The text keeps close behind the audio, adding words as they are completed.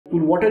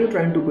What are you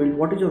trying to build?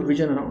 What is your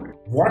vision around it?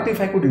 What if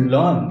I could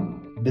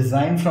learn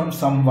design from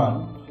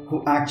someone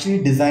who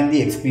actually designed the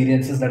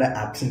experiences that I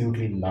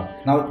absolutely love?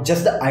 Now,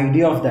 just the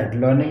idea of that,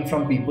 learning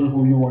from people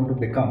who you want to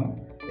become,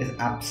 is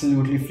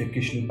absolutely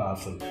freakishly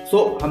powerful.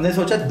 So, हमने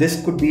सोचा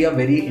this could be a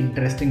very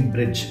interesting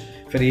bridge.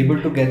 If you're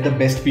able to get the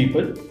best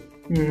people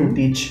to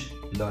teach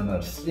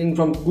learners.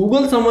 From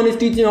Google, someone is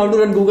teaching how to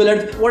run Google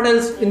Ads. What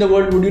else in the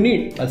world would you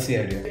need? That's the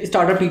idea.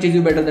 Startup teaches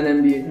you better than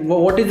MBA.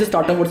 What is the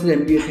startup versus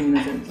MBA thing in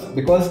a sense?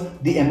 Because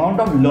the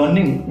amount of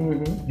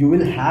learning you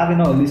will have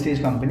in an early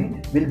stage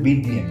company will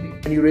beat the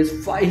MBA. And you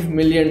raised $5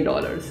 million.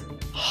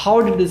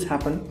 How did this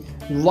happen?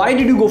 Why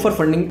did you go for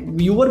funding?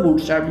 You were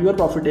bootstrapped, you were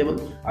profitable.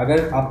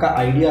 अगर आपका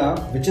idea,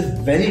 which is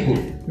very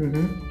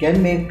good,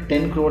 can make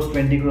 10 crores,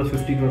 20 crores,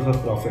 50 crores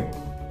of profit,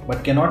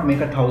 but cannot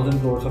make 1,000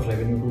 crores of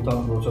revenue,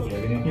 2,000 crores of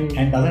revenue,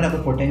 and doesn't have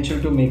the potential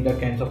to make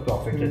that kinds of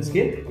profit at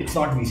scale, it's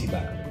not VC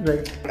backed.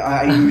 Right.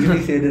 I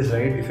usually say this,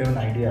 right? If you have an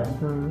idea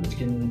which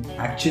can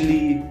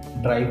actually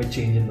drive a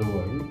change in the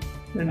world,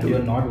 and you're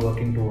not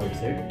working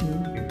towards it,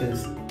 it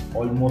is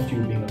almost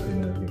you being a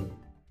criminal.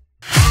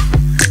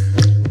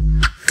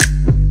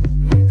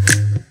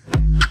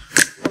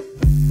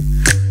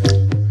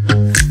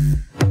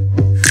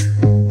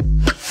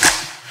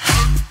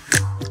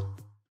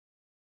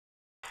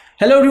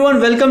 Hello everyone,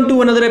 welcome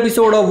to another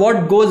episode of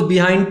What Goes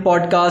Behind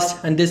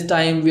podcast, and this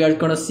time we are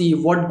gonna see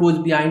what goes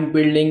behind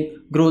building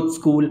growth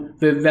school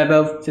with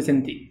Vaibhav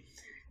Sisinty.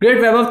 Great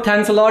Vaibhav,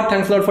 thanks a lot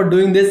for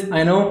doing this.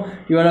 I know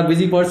you are a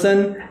busy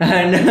person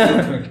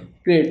and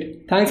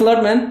great. Thanks a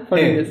lot, man, for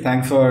doing this.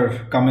 Thanks for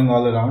coming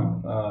all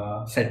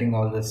around, setting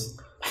all this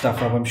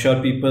stuff up. I'm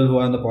sure people who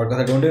are on the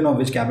podcast, I don't even know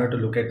which camera to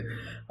look at.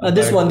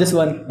 This one.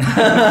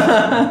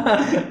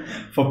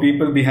 For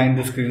people behind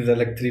the screens, there are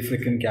like 3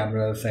 freaking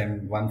cameras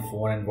and 1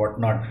 phone and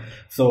whatnot.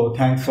 So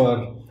thanks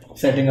for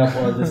setting up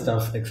all this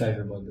stuff.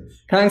 Excited about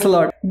this. Thanks a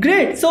lot.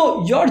 Great.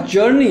 So your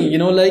journey,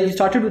 you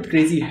started with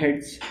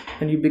CrazyHeads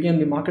and you became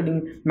the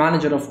marketing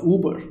manager of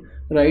Uber,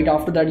 right?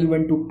 After that, you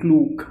went to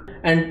Klook,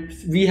 and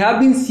we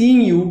have been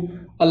seeing you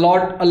a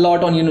lot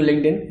on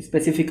LinkedIn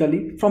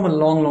specifically from a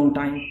long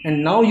time.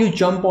 And now you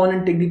jump on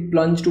and take the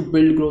plunge to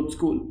build growth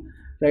school.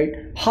 Right?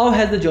 How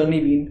has the journey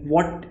been?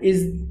 What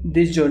is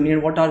this journey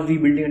and what are we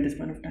building at this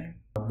point of time?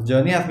 The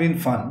journey has been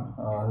fun.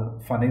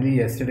 Funnily,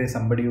 yesterday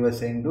somebody was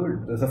saying,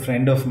 dude, there's a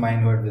friend of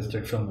mine who had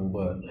visited from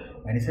Uber,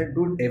 and he said,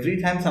 dude,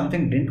 every time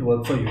something didn't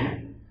work for you,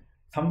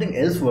 something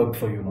else worked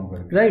for you now.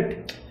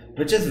 Right.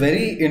 Which is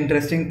very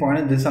interesting point,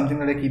 and this is something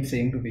that I keep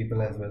saying to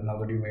people as well, now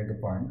that you made the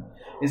point,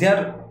 is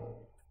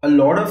a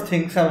lot of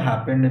things have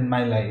happened in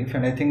my life,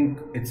 and I think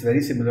it's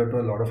very similar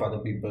to a lot of other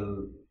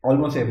people,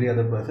 almost every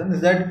other person,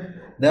 is that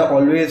there are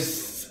always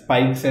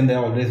spikes and there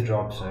are always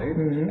drops, right?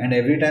 And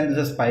every time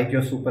there's a spike,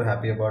 you're super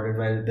happy about it,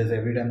 while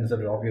every time there's a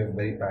drop, you're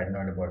very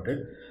paranoid about it.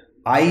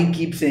 I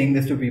keep saying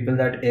this to people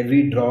that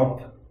every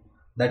drop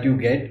that you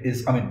get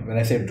is, when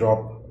I say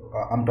drop,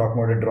 I'm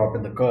talking about a drop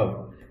in the curve,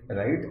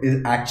 right?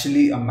 Is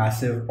actually a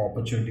massive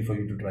opportunity for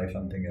you to try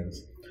something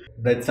else.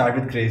 That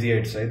started with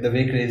CrazyHeads, right? The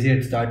way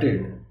CrazyHeads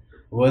started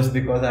was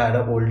because I had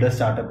an older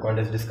startup called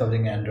as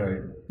Discovering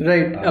Android.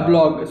 Right, a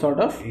blog sort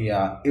of.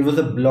 Yeah, it was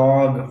a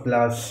blog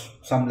plus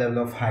some level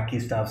of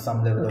hacky stuff,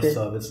 some level of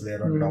service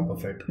layer on top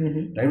of it.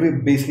 Right, we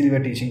basically were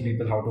teaching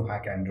people how to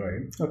hack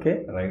Android.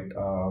 Okay. Right,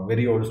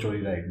 very old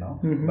story right now,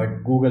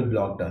 but Google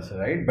blocked us,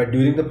 right? But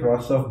during the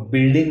process of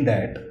building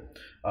that,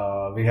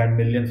 we had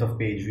millions of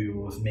page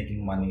views,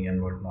 making money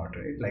and whatnot,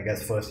 right? Like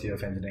as first year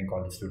of engineering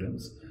college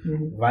students.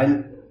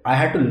 While I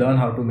had to learn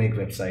how to make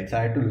websites,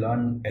 I had to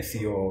learn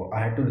SEO, I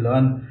had to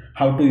learn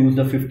how to use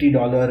the $50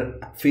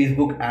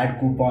 Facebook ad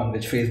coupon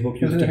which Facebook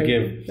used to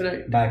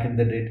give back in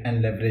the day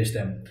and leverage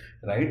them,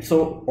 right?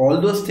 So all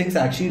those things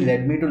actually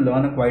led me to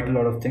learn quite a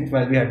lot of things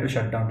while we had to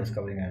shut down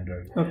Discovering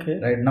Android. Okay.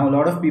 Right now, a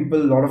lot of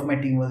my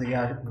team was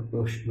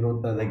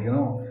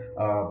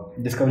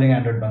Discovering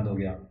Android बंद हो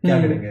गया, क्या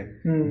करेंगे?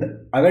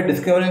 अगर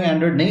Discovering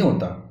Android नहीं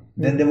होता,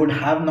 then they would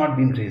have not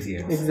been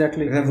CrazyHeads.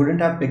 Exactly. Because I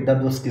wouldn't have picked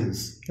up those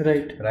skills.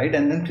 Right.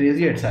 And then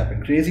CrazyHeads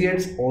happened.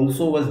 CrazyHeads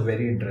also was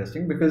very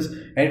interesting because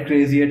at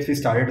CrazyHeads we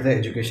started the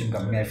education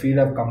company. I feel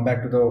I've come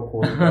back to the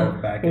whole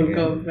curve back again.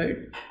 Curve, right.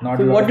 Not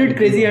so what did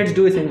CrazyHeads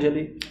do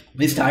essentially?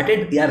 We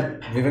started,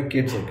 we were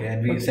kids,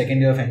 and we second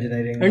year of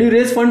engineering. And you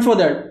raised funds for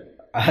that?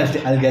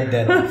 I'll get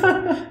there.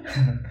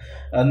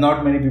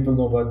 Not many people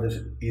know about this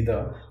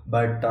either.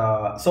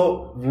 But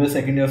so we were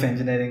second year of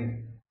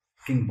engineering.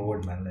 Fucking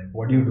bored, man. Like,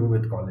 what do you do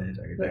with college,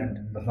 right? And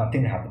there's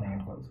nothing happening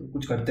in college. So,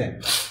 kuch karte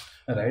hain,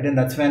 right? And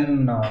that's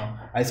when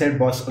I said,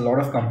 boss, a lot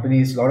of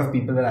companies, a lot of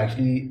people were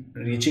actually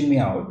reaching me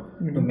out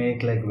to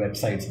make like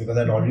websites because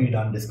I'd already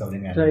done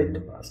Discovering Android in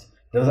the past.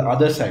 There was the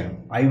other side.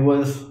 I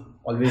was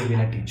always been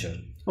a teacher.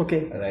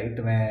 Okay.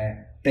 Right?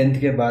 When 10th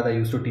ke baad, I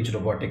used to teach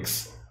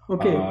robotics.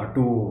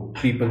 To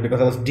people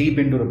because I was deep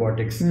into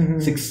robotics.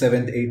 6th,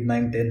 7th, 8th,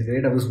 9th, 10th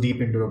grade, I was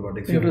deep into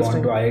robotics. We have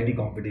gone to IIT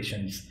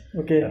competitions,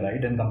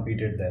 right, and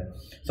competed there.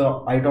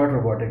 So I taught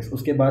robotics.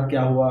 उसके बाद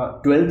क्या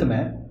हुआ? 12th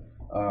में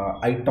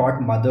I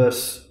taught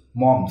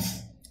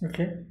moms.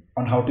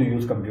 on how to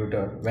use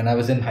computer when I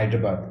was in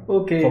Hyderabad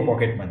for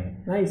pocket money.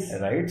 Nice.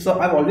 Right? So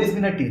I've always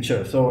been a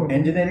teacher. So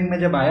engineering mein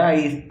jab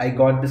aaya, I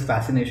got this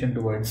fascination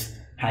towards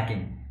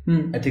hacking,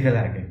 ethical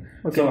hacking.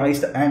 So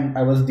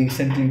I was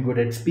decently good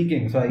at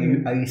speaking. So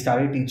I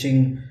started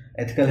teaching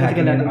ethical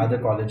hacking in other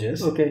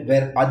colleges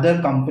where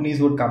other companies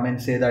would come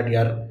and say that,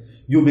 yeah,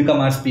 you become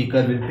our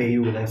speaker, we'll pay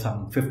you like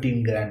some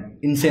 15 grand,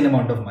 insane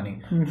amount of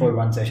money for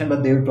one session,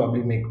 but they will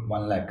probably make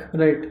 1 lakh.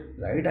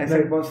 Right? I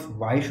said, boss,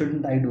 why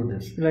shouldn't I do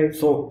this?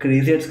 So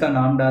CrazyHeads का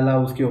नाम डाला,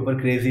 उसके ऊपर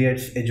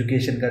CrazyHeads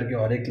education करके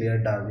और एक layer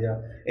डाल दिया.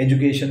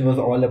 Education was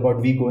all about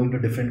we going to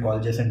different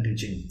colleges and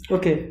teaching.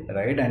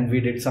 Right? And we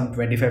did some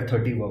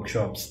 25-30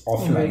 workshops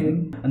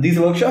offline. And these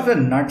workshops were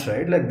nuts,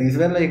 right? Like these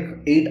were like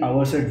 8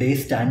 hours a day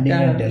standing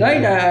and telling.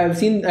 Right, I've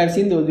seen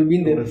those. You've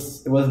been there.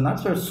 It was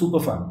nuts, but super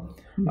fun.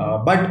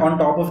 But on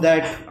top of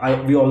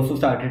that, we also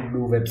started to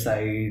do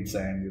websites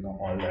and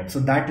all that. So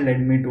that led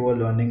me to a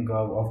learning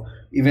curve of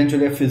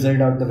eventually I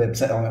fizzled out the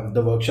website,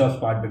 the workshops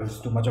part because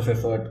it's too much of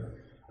effort,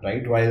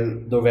 right? While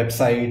the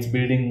websites,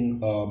 building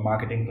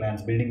marketing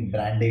plans, building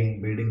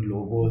branding, building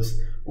logos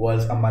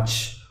was a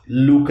much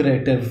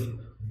lucrative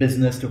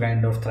business to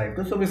kind of thrive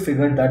to. So we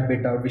figured that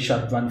bit out. We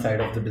shut one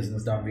side of the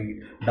business down.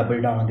 We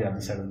doubled down on the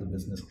other side of the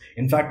business.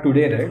 In fact,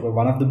 today, right,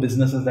 one of the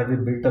businesses that we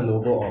built a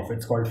logo of,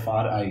 it's called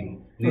Far Eye.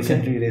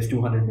 Recently raised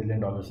 $200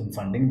 million in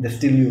funding. They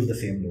still use the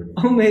same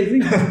logo.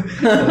 Amazing.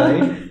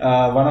 Right?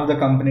 One of the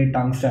company,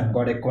 Tungsten,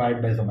 got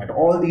acquired by Zomato.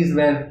 All these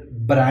were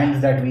brands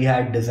that we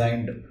had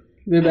designed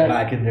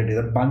back in the day.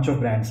 A bunch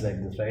of brands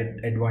like this, right?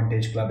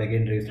 Advantage Club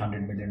again raised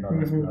 $100 million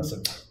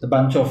plus. The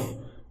bunch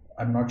of,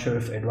 I'm not sure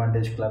if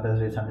Advantage Club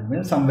has raised 100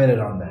 million, somewhere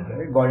around that,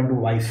 right? Got into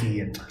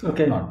YC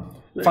and not.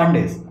 Fun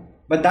days.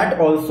 But that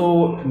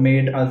also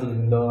made us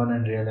learn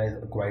and realize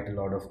quite a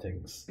lot of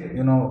things. At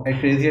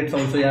CrazyHeads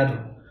also, yeah,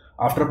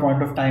 after a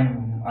point of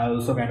time, I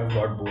also kind of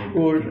got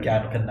bored.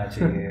 Kya karna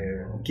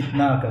chahiye,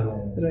 kitna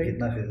karun,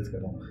 kitna sales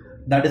karun.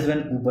 That is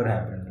when Uber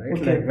happened,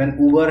 right? Like when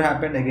Uber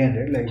happened again,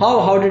 right? Like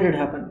how did it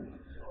happen?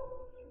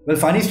 Well,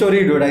 funny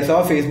story, dude. I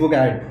saw a Facebook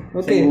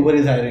ad saying Uber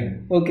is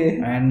hiring.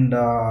 And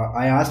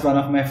I asked one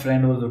of my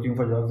friends who was looking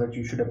for jobs that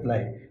you should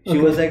apply. She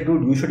was like,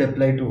 dude, you should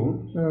apply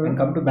too and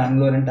come to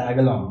Bangalore and tag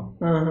along.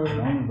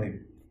 Like,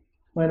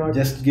 why not?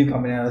 Just give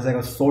company. I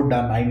was so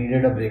done. I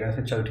needed a break. I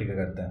said, chal, theek hai,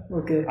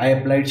 karte hain. I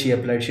applied.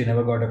 She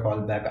never got a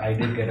call back. I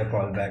did get a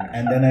call back.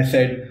 And then I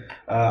said,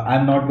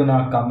 I'm not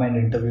gonna come and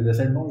interview. They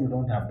said, no, you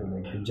don't have to.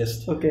 Like, you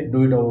just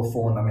do it over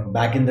phone. I mean,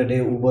 back in the day,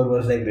 Uber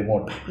was like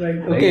remote.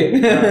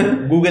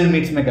 Google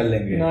Meets mein kar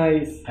lenge.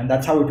 Nice. And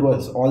that's how it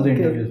was. All the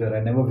interviews were.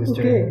 I never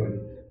visited anybody.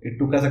 It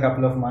took us a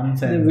couple of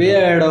months. And way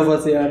ahead of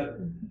us, yeah.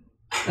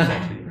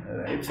 Exactly.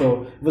 Right.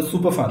 So it was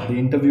super fun. The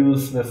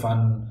interviews were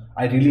fun.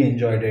 I really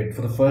enjoyed it.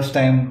 For the first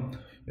time,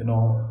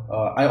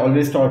 I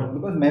always thought,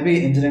 because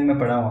maybe engineering mein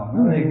padha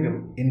hua, like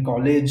in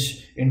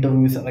college,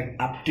 interviews are like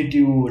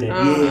aptitude and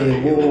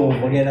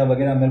वगैरह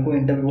वगैरह. मेरे को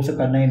interview से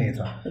करना ही नहीं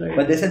था.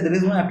 But they said there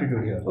is no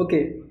aptitude here.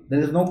 There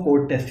is no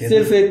code test here.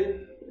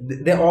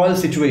 They're all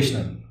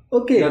situational.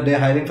 They're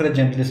hiring for a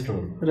generalist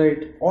role.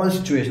 Right. All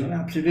situational.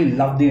 I absolutely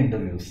love the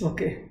interviews.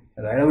 Right.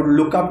 I would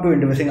look up to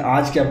interview saying,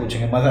 आज क्या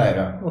पूछेंगे, मजा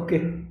आएगा.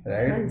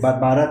 Right. But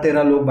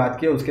 12-13 लोग बात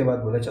किए, उसके बाद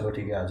बोले चलो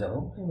ठीक है आ जाओ.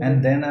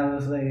 And then I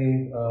was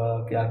like,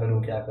 क्या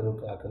करूँ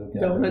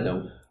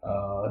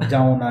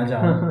जाऊँ ना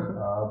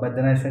जाऊँ. But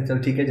then I said चल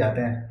ठीक है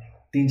जाते हैं.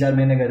 3-4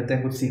 महीने करते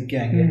हैं, कुछ सीख के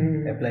आएंगे,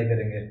 अप्लाई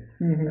करेंगे.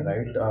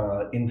 Right.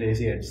 In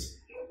CrazyHeads,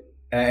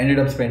 I ended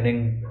up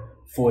spending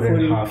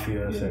 4.5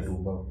 years at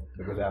Uber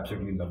because I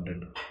absolutely loved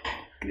it.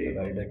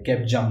 Right, I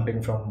kept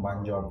jumping from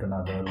one job to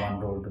another, one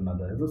role to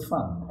another. It was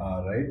fun,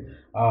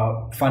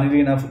 right? Funnily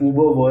enough,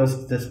 Uber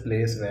was this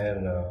place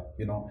where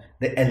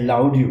they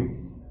allowed you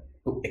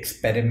to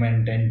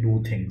experiment and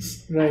do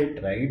things.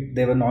 Right.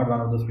 They were not one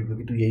of those people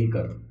who yahi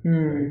kar.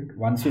 Right?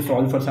 Once you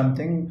solve for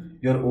something,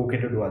 you're okay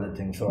to do other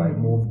things. So I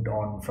moved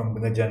on from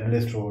being a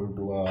journalist role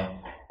to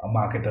a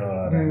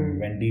marketer and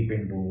went deep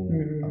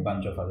into a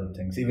bunch of other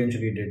things.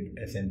 Eventually did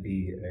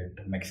S&P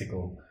at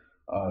Mexico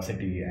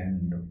City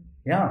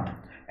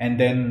and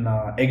then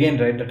again,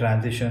 right, the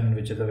transition,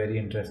 which is a very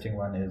interesting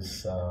one,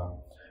 is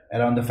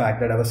around the fact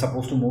that I was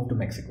supposed to move to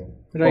Mexico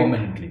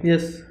permanently.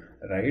 Yes.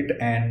 Right,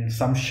 and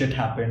some shit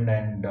happened,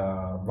 and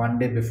one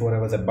day before I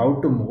was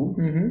about to move,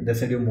 they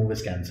said your move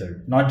is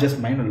cancelled. Not just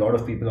mine, a lot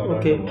of people all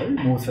around the world,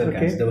 moves were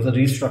cancelled. There was a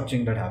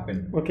restructuring that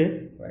happened.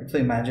 Right, so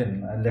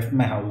imagine I left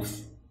my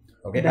house.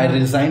 I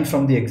resigned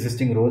from the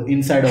existing role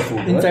inside of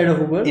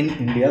Uber in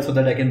India so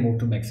that I can move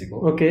to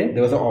Mexico.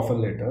 There was an offer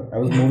letter. I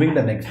was moving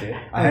the next day.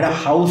 I had a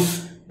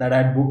house that I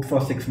had booked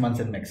for 6 months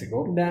in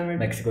Mexico.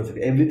 Mexico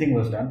City. Everything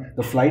was done.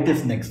 The flight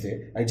is next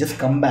day. I just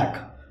come back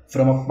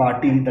from a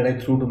party that I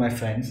threw to my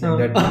friends. Saying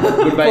that,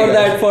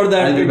 goodbye for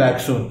that. I'll be back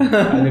soon.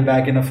 I'll be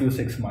back in a few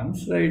 6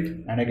 months. Right.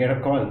 And I get a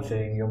call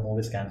saying your move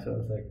is cancelled. I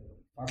was like,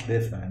 fuck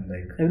this, man.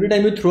 Like, every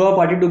time you throw a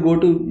party to go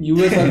to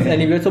US or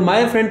anywhere. So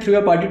my friend threw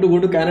a party to go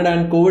to Canada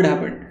and COVID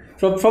happened.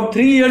 From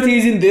 3 years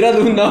he's in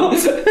Dehradun now.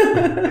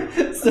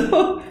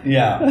 So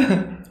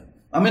yeah.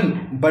 I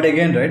mean, but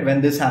again, right,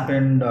 when this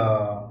happened,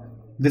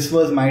 this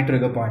was my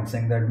trigger point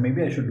saying that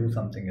maybe I should do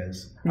something else.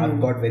 I've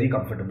got very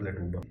comfortable at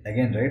Uber.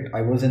 Again, right?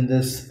 I was in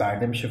this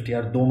paradigm shift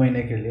here 2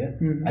 months ke liye.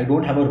 I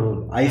don't have a role.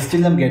 I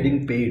still am getting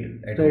paid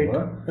at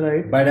Uber.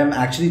 Right. But I'm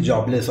actually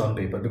jobless on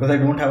paper because I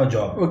don't have a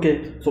job. Okay.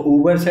 So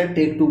Uber said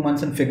take 2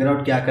 months and figure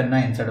out kya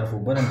karna hai inside of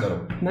Uber and karo.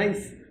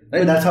 Nice.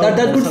 Right?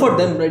 That's good for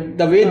them, right?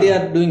 The way they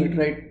are doing it,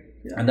 right?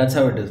 Yeah. And that's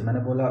how it is.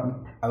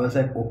 I was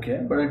like, okay,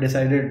 but I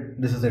decided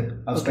this is it.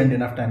 I've spent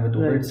enough time with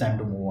Uber. Right. It's time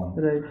to move on.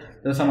 Right.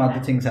 There's some other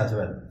things as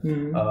well.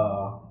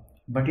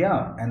 But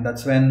yeah, and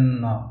that's when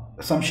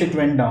some shit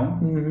went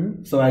down.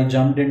 So I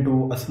jumped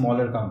into a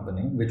smaller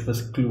company, which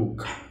was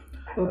Klook.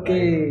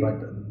 Okay. Right?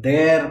 But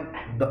there,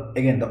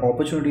 the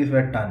opportunities were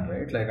a ton,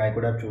 right? Like I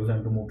could have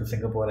chosen to move to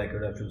Singapore. I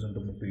could have chosen to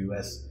move to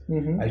US.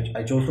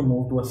 I chose to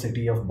move to a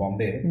city of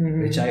Bombay,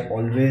 which I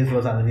always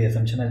was under the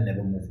assumption I'll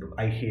never move to.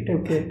 I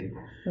hated the city.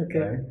 Okay.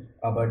 Right?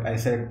 But I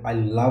said I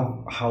love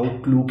how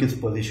Klook is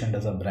positioned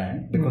as a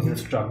brand because they're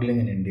struggling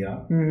in India,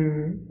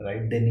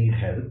 right? They need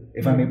help.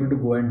 If I'm able to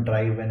go and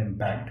drive an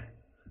impact,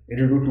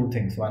 it will do 2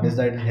 things. One is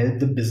that it will help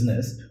the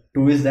business.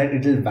 2 is that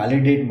it will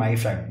validate my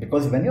fact.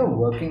 Because when you're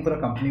working for a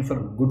company for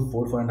a good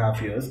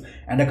 4.5 years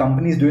and a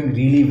company is doing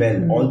really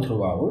well all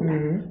throughout,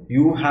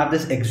 you have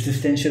this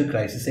existential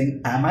crisis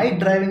saying, am I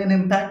driving an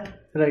impact?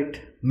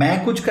 Right.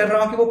 मैं कुछ कर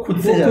रहा हूँ कि वो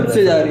खुद से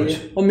जा रही है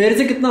और मेरे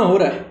से कितना हो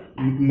रहा है.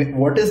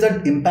 What is the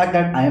impact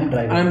that I am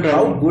driving?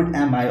 How good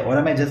am I, or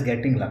am I just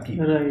getting lucky?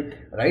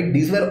 Right.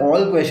 These were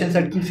all questions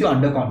that keeps you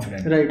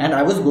underconfident. Right. And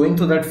I was going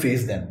through that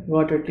phase then.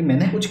 Got it. कि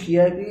मैंने कुछ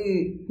किया है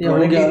कि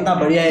product इतना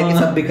बढ़िया है कि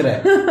सब बिक रहा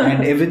है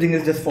and everything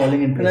is just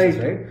falling in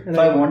places, right?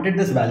 So I wanted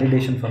this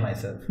validation for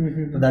myself.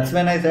 So that's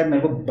when I said,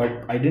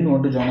 but I didn't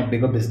want to join a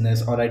bigger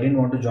business, or I didn't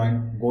want to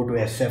go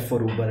to SF for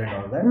Uber and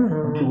all that. I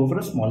wanted to go for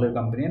a smaller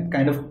company and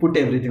kind of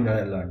put everything that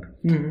I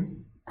learned.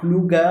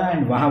 Klook gaya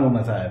and wahan wo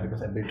maza aaya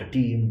because I built a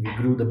team. We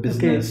grew the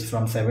business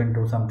from 7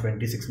 to some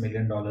 $26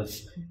 million in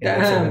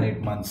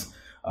 7-8 months.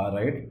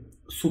 Right?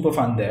 Super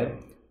fun there.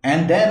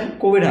 And then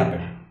COVID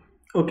happened.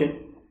 Okay.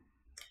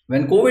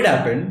 When COVID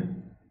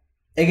happened,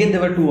 again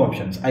there were 2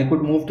 options. I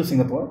could move to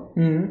Singapore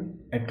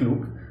at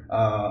Klook,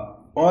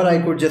 or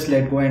I could just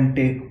let go and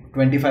take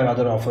 25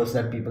 other offers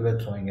that people were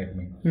throwing at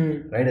me.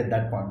 Right at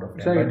that point of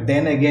time. But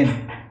then again,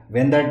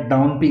 when that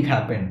down peak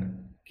happened,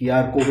 कि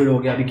यार Covid हो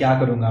गया अभी क्या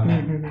करूँगा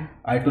मैं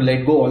I had to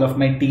let go all of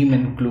my team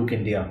in Klook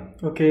India.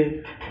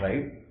 Okay.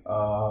 Right.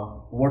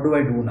 What do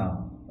I do now?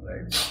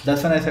 Right.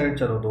 That's when I said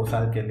चलो 2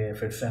 साल के लिए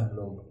फिर से हम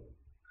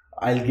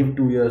लोग I'll give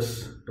 2 years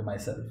to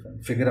myself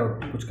and figure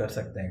out कुछ कर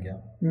सकते हैं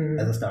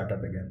क्या as a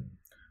startup again.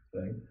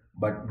 Right.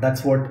 But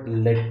that's what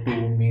led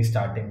to me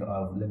starting a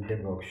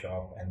LinkedIn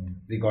workshop, and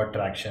we got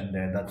traction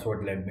there. That's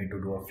what led me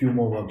to do a few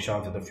more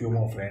workshops with a few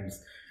more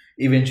friends.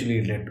 Eventually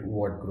it led to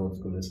what Growth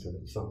School is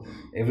today. So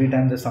every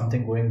time there's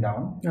something going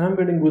down, I'm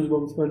getting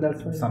goosebumps, but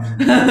that's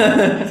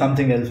fine.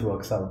 Something else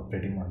works out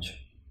pretty much.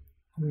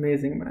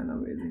 Amazing, man,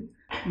 amazing.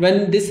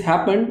 When this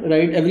happened,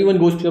 right, everyone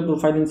goes to your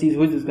profile and sees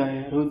who is this guy,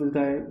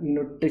 you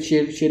know,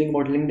 sharing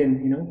about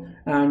LinkedIn, you know.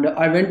 And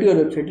I went to your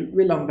website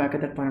way long back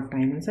at that point of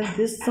time and said,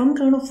 there's some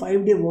kind of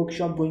 5-day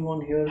workshop going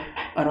on here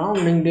around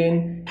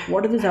LinkedIn.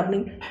 What is this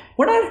happening?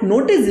 What I've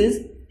noticed is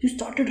you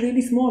started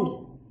really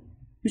small.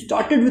 You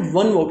started with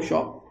 1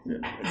 workshop.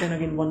 Then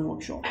again 1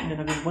 workshop, then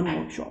again 1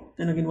 workshop,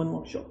 then again 1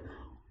 workshop.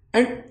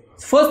 And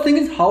first thing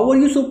is, how were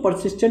you so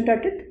persistent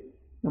at it?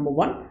 Number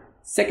 1.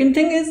 Second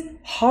thing is,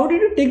 how did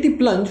you take the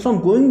plunge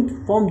from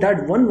going from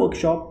that 1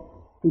 workshop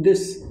to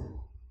this?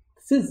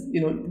 This is,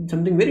 you know,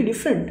 something very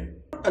different.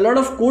 A lot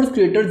of course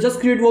creators just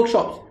create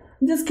workshops,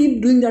 just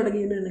keep doing that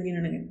again and again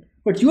and again.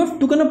 But you have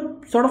taken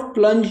a sort of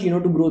plunge, you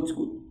know, to Growth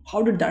School.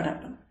 How did that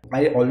happen?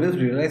 I always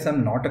realize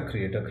I'm not a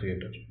creator.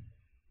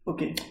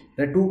 Okay.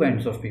 There are 2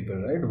 kinds of people,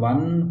 right?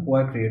 One who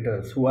are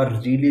creators, who are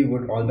really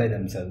good all by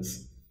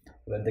themselves.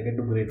 When they can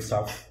do great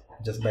stuff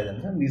just by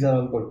themselves. These are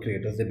all called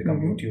creators. They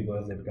become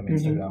YouTubers, they become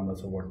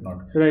Instagrammers or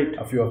whatnot. Right.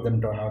 A few of them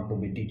turn out to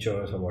be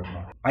teachers or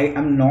whatnot. I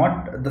am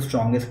not the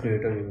strongest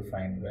creator you will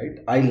find, right?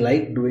 I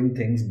like doing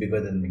things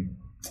bigger than me.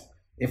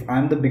 If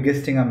I'm the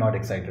biggest thing, I'm not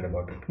excited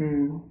about it.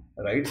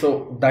 Right?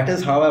 So that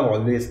is how I've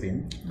always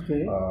been.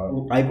 Okay.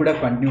 I could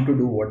have continued to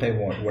do what I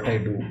want, what I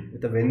do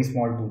with a very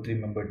small 2-3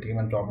 member team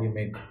and probably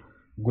make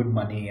good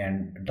money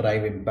and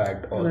drive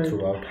impact all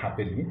throughout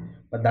happily.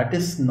 But that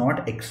is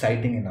not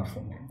exciting enough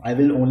for me. I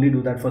will only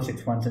do that for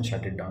 6 months and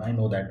shut it down. I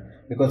know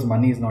that because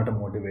money is not a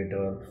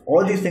motivator.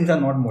 All these things are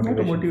not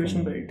motivation. Not a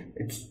motivation, right?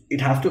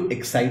 It has to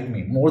excite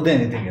me more than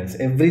anything else.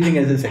 Everything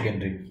else is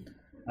secondary.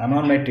 I'm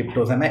on my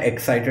tiptoes. Am I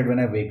excited when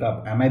I wake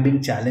up? Am I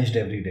being challenged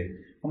every day?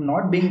 I'm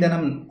not being, then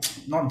I'm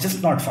not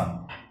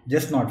fun.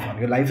 Just not fun.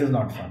 Your life is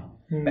not fun.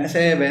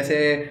 वैसे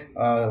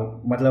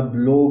मतलब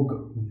लोग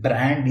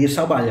brand ये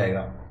सब आ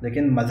जाएगा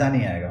लेकिन मजा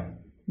नहीं आएगा.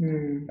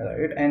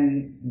 Right?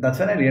 And that's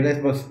when I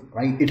realized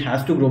it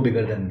has to grow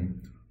bigger than me.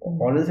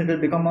 Or else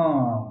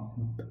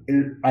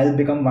I'll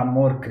become one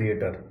more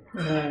creator.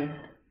 Right.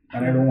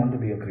 And I don't want to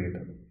be a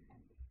creator.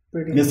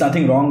 There's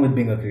nothing wrong with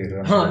being a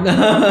creator.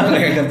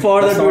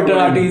 For the Twitter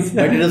artists.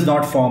 But it is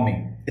not for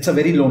me. it's a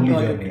very lonely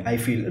journey, I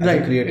feel, as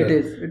a creator. It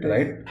is.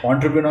 Right?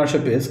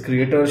 Entrepreneurship is,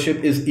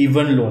 creatorship is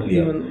even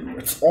lonelier.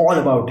 It's all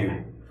about you.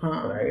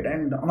 Right?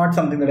 And not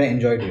something that I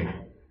enjoy doing.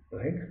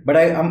 Right? But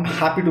I'm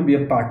happy to be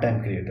a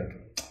part-time creator.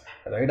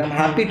 Right? I'm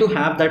happy to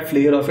have that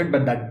flair of it,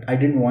 but that I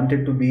didn't want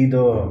it to be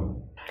the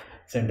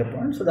center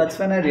point. So that's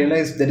when I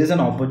realized there is an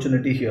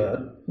opportunity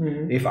here.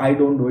 If I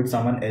don't do it,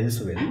 someone else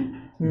will.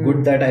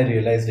 Good that I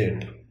realized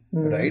it.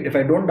 Right? If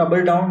I don't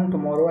double down,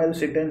 tomorrow I'll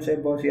sit and say,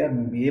 boss,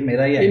 yaar, ye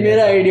mera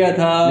idea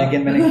tha.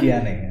 Lekin maine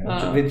kiya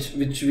nahi.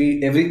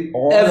 Which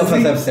all of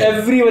us have said.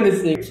 Everyone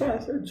is saying. So I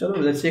said, chalo,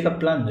 let's take a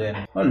plunge.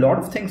 And a lot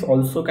of things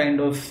also kind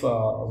of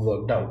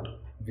worked out.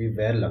 We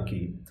were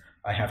lucky.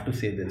 I have to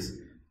say this.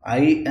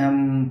 I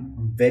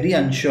am very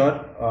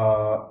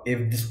unsure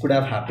if this could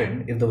have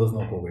happened if there was no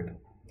COVID.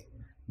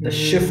 The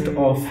shift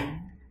of,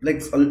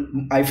 like,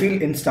 I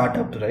feel in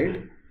startup,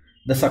 right?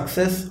 The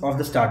success of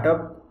the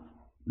startup,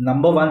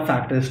 number one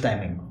factor is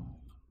timing.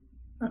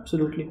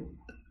 Absolutely.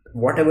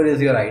 Whatever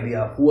is your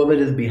idea, whoever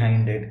is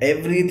behind it,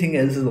 everything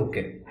else is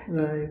okay.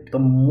 Right. The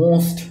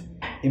most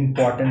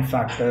important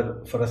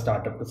factor for a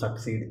startup to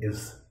succeed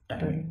is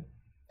timing.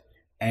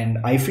 And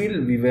I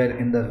feel we were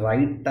in the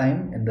right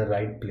time, in the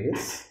right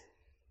place.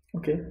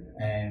 Okay.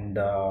 And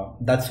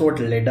that's what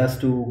led us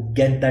to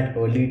get that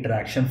early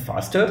traction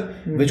faster,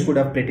 which could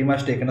have pretty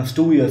much taken us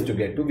 2 years to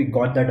get to. We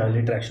got that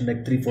early traction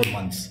like 3-4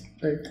 months.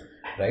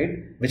 Right?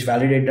 Which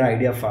validated the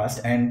idea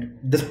fast, and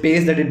the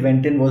space that it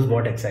went in was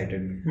what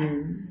excited me.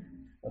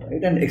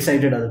 Right? And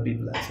excited other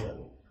people as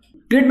well.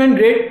 Great, man,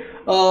 great.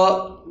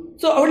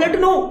 So I would like to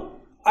know,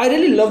 I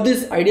really love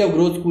this idea of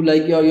growth school.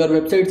 Like your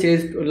website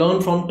says,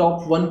 learn from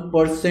top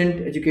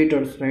 1%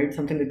 educators, right?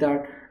 Something like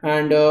that.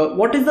 And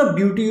what is the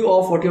beauty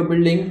of what you're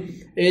building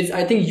is,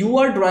 I think you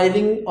are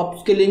driving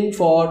upskilling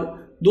for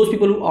those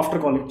people who after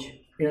college,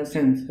 in a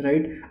sense,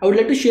 right? I would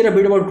like to share a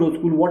bit about growth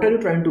school. What are you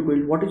trying to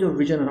build? What is your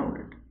vision around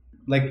it?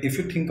 Like, if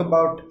you think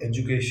about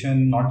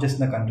education, not just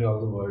in the country, all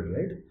the world,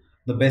 right?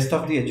 The best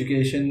of the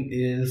education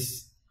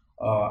is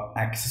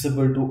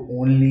accessible to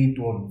only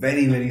to a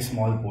very, very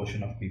small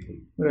portion of people.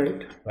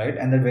 Right?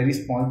 And that very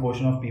small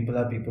portion of people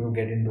are people who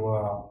get into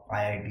a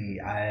IIT,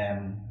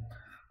 IIM,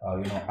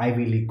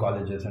 Ivy League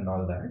colleges and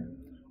all that.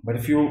 But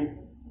if you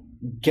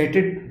get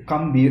it,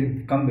 come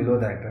below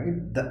that,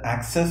 right? The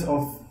access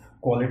of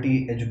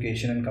quality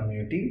education and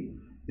community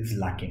is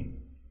lacking.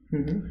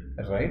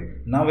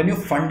 Right? Now, when you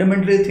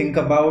fundamentally think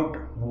about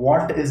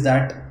what is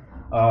that,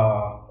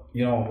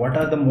 what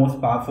are the most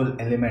powerful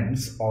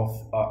elements of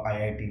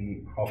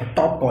IIT, of a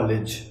top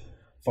college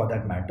for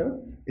that matter,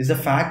 is the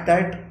fact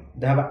that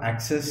they have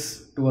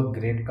access to a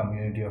great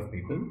community of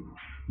people.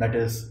 That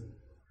is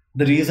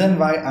the reason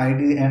why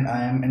IIT and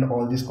IIM and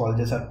all these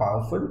colleges are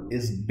powerful,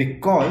 is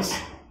because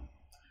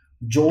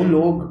जो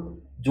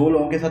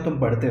लोगों के साथ तुम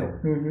पढ़ते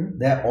हो,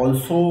 they are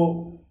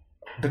also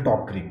the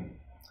top cream.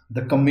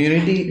 The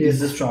community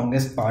is the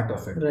strongest part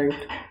of it.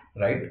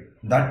 Right?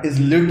 That is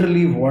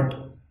literally what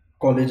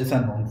colleges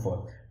are known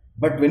for.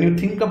 But when you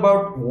think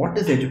about what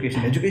is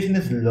education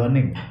is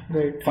learning.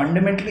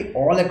 Fundamentally,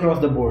 all across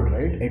the board,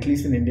 right? At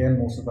least in India and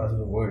most of parts of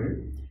the world,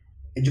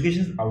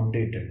 education is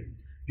outdated.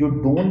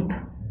 You don't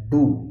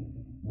do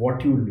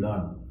what you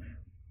learn.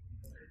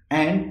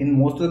 And in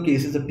most of the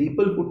cases, the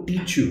people who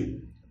teach you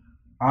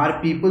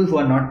are people who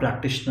are not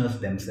practitioners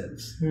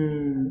themselves.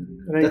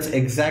 That's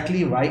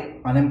exactly why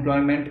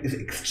unemployment is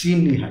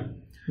extremely high.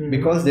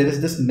 Because there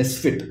is this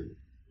misfit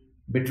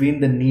between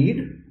the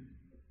need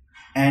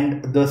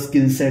and the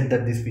skill set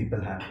that these people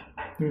have.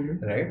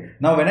 Right?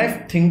 Now, when I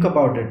think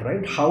about it,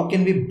 right, how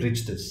can we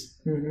bridge this?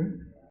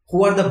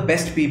 Who are the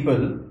best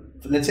people?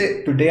 Let's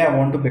say today I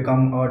want to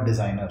become a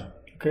designer.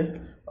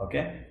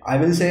 Okay. I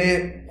will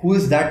say, who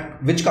is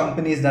that? Which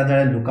company is that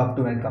I look up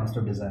to when it comes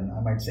to design?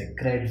 I might say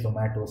Cred,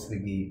 Zomato,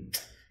 Swiggy,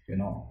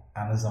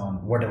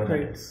 Amazon, whatever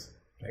that is.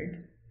 Right?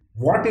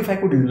 What if I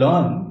could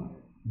learn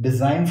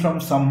design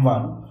from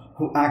someone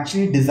who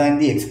actually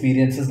designed the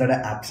experiences that I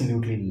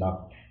absolutely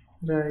love?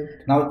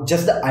 Now,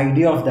 just the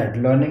idea of that,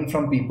 learning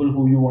from people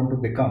who you want to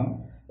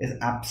become, is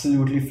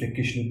absolutely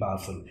freakishly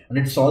powerful, and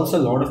it solves a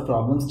lot of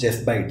problems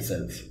just by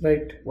itself.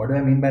 What do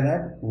I mean by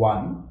that?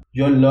 One,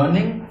 you're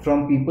learning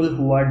from people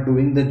who are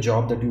doing the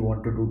job that you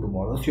want to do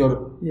tomorrow. So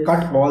you're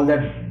cut all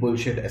that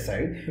bullshit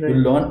aside. You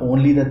learn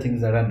only the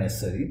things that are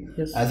necessary.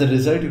 As a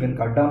result, you can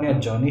cut down your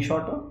journey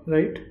shorter.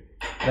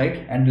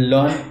 Right? And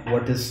learn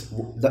what is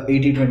the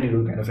 80-20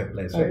 rule kind of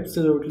applies. Right?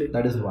 Absolutely.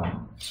 That is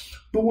one.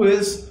 Two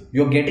is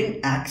you're getting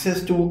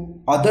access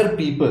to other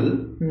people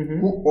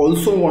who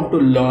also want to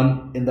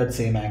learn in that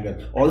same angle,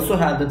 also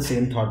have that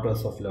same thought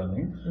process of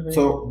learning.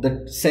 So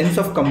the sense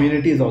of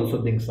community is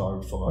also being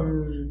solved for.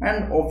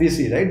 And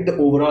obviously, right, the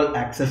overall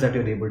access that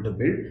you're able to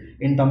build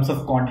in terms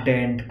of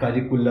content,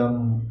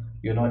 curriculum,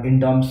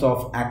 in terms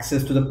of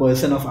access to the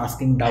person of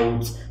asking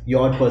doubts,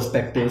 your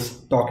perspectives,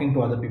 talking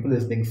to other people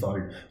is being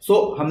solved.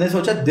 So हमने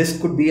सोचा this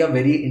could be a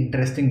very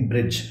interesting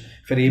bridge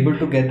if you're able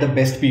to get the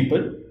best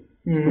people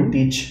to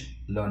teach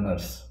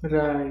learners.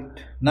 Right.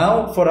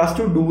 Now, for us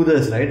to do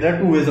this, right, there are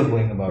two ways of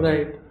going about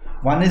it.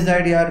 One is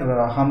that यार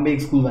हम भी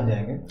एक school बन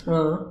जाएंगे.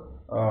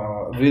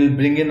 We'll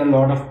bring in a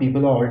lot of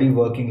people who are already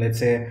working. Let's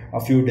say a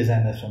few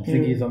designers from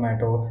Swiggy,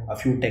 Zomato, a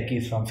few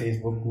techies from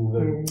Facebook,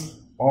 Google.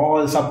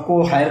 और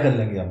सबको hire कर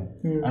लेंगे हम.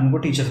 और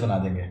उनको teachers बना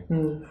देंगे.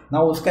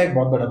 Now उसका एक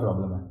बहुत बड़ा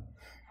problem है.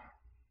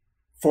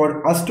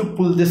 For us to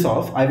pull this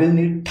off, I will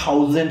need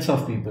thousands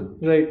of people.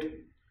 Right.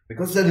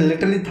 Because there are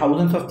literally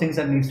thousands of things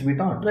that needs to be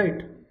taught.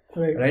 Right.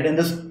 And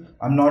this,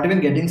 I'm not even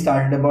getting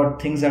started about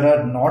things that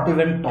are not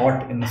even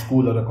taught in a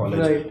school or a college.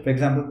 Right. For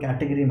example,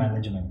 category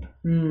management.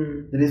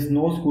 There is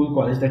no school,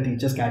 college that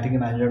teaches category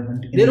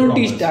management. They don't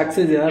teach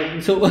taxes, yeah.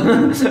 So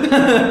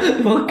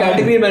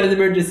category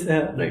management is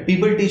right.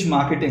 People teach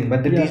marketing,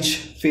 but they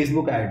teach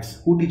Facebook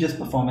ads. Who teaches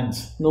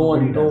performance? No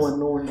one.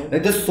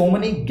 Like there's so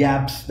many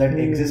gaps that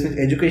exist with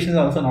education is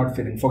also not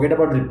filling. Forget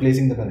about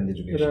replacing the current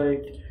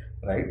education.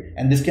 Right,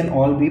 and this can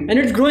all be, and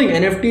it's growing.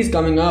 NFTs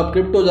coming up,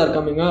 cryptos are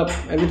coming up,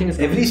 everything is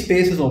coming. Every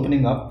space is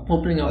opening up.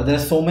 There are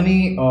so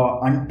many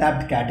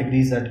untapped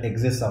categories that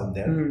exist out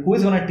there. Who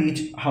is going to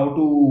teach how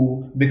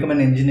to become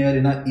an engineer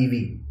in an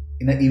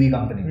EV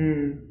company?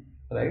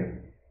 Right.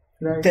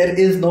 There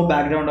is no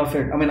background of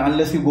it. I mean,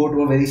 unless you go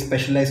to a very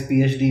specialized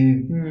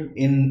PhD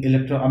in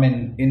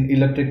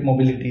electric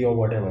mobility or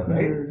whatever,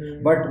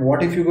 right? But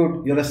what if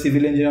you're a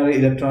civil engineer, or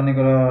electronic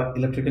or a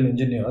electrical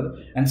engineer,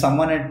 and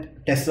someone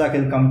at Tesla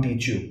can come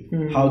teach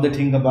you how they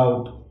think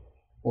about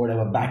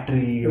whatever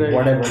battery or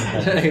whatever.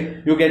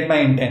 You get my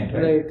intent,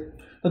 right?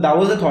 So that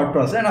was the thought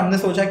process, and हमने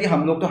सोचा कि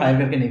हम लोग तो hire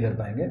करके नहीं कर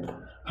पाएंगे,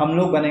 हम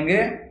लोग बनेंगे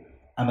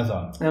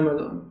Amazon.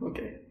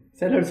 Okay.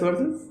 Sellers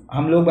versus.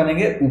 हम लोग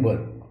बनेंगे Uber.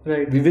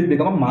 Right. We will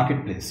become a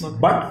marketplace,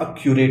 but a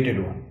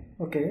curated one.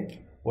 Okay.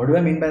 What do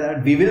I mean by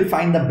that? We will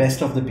find the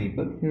best of the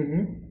people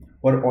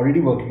who are already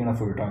working in a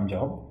full-time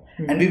job,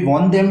 and we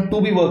want them to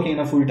be working in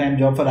a full-time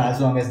job for as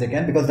long as they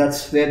can, because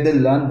that's where they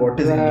learn what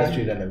is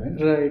industry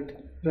relevant.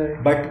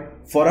 Right. But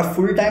for a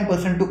full-time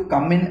person to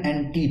come in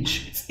and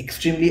teach, it's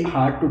extremely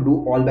hard to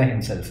do all by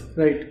himself.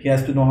 Right. He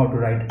has to know how to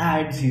write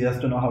ads, he has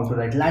to know how to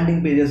write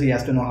landing pages, he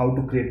has to know how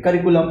to create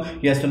curriculum,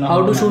 he has to know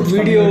how to shoot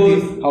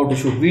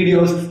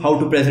videos, how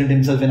to present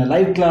himself in a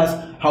live class,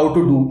 how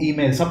to do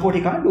email support.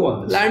 He can't do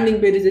all this. Landing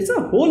pages, it's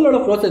a whole lot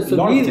of process.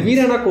 So we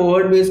ran a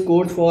cohort-based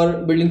course for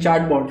building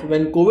chatbots.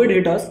 When COVID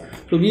hit us,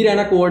 so we ran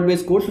a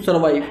cohort-based course to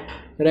survive,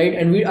 right?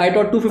 And I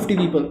taught 250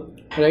 people.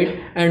 Right,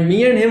 and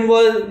me and him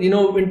was,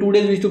 in 2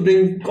 days we used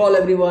to call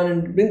everyone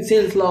and bring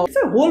sales law. It's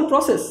a whole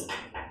process.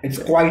 It's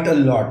quite a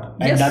lot,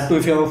 and that too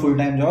if you have a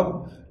full-time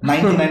job.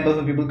 99%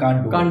 of people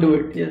can't do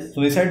it. Yes.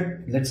 So we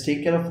said, let's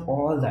take care of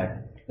all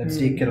that. Let's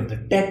take care of the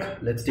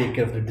tech. Let's take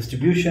care of the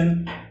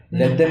distribution.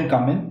 Let them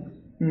come in.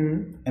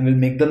 And we'll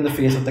make them the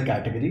face of the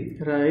category.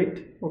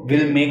 Right. Okay.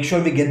 We'll make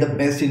sure we get the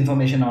best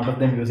information out of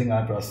them using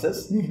our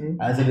process.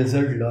 As a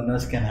result,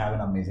 learners can have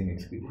an amazing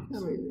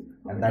experience.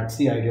 And that's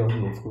the idea of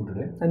Klook School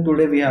today. And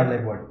today we have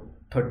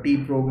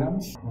 30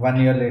 programs.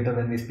 1 year later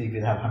when we speak,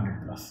 we'll have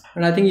 100 plus.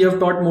 And I think you have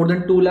taught more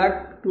than 2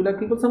 lakh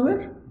people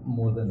somewhere?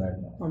 More than that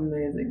now.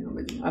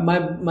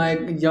 Amazing. My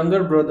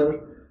younger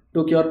brother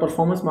took your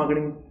performance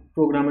marketing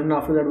program, and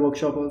after that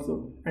workshop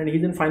also. And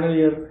he's in final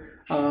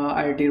year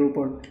IIT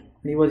Rupert.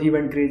 And he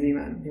went crazy,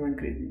 man. He went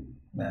crazy.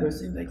 He was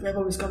saying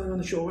Vaibhav is coming on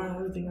the show and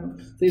everything.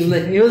 So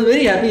he was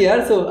very happy,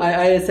 yeah. So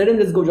I said him,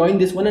 let's go join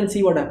this one and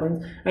see what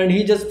happens. And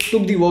he just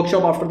took the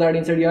workshop after that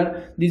and said,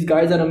 yeah, these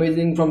guys are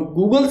amazing. From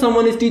Google,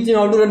 someone is teaching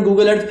how to run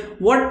Google Ads.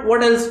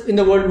 What else in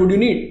the world would you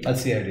need?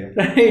 That's the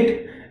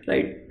idea.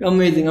 Right.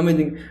 Amazing.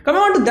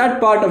 Coming on to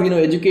that part of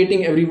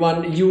educating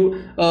everyone,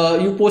 you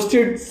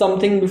posted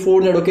something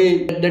before that,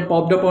 that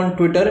popped up on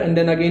Twitter, and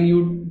then again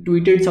you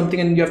tweeted something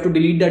and you have to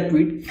delete that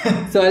tweet.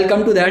 So I'll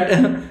come to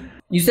that.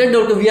 You said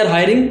that we are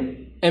hiring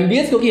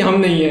MBAs क्योंकि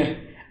हम नहीं है.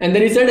 And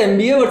then you said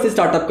MBA versus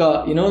startup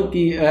का,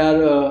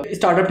 कि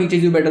startup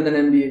teaches you better than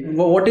MBA.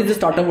 What is the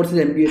startup versus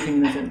MBA thing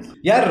in a sense?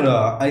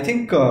 Yeah, I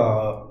think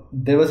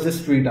there was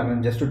this tweet,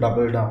 just to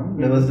double down,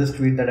 there was this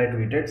tweet that I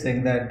tweeted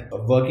saying that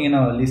working in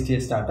an early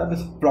stage startup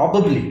is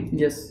probably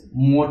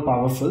more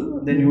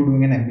powerful than you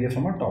doing an MBA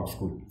from a top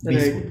school, B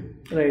school.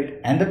 Right.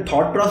 And the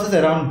thought process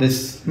around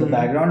this, the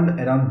background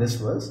around this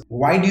was,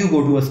 why do you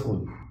go to a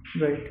school?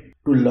 Right.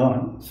 To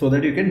learn so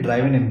that you can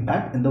drive an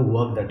impact in the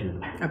work that you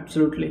do.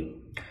 Absolutely.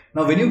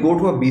 Now, when you go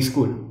to a B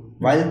school,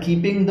 while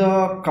keeping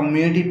the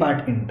community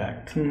part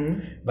intact,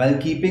 while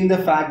keeping the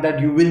fact that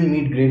you will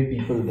meet great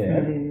people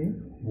there,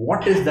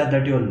 what is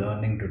that you're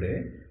learning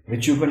today,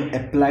 which you can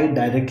apply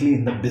directly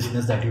in the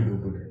business that you do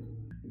today?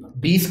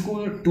 B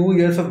school, 2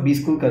 years of B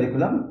school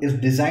curriculum is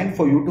designed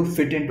for you to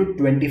fit into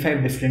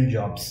 25 different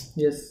jobs.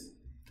 Yes.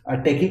 A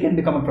techie can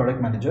become a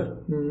product manager,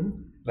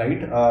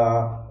 right?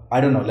 I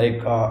don't know,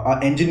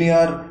 an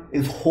engineer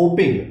is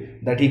hoping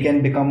that he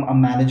can become a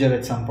manager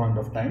at some point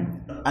of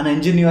time. An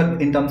engineer,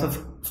 in terms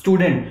of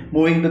student,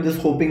 moving to this,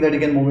 hoping that he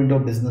can move into a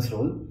business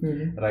role,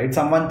 right?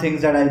 Someone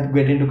thinks that I'll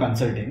get into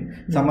consulting.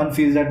 Someone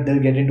feels that they'll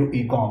get into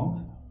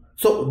e-com.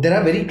 So there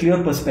are very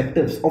clear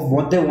perspectives of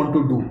what they want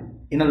to do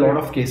in a lot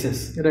of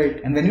cases. Right.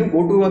 And when you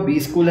go to a B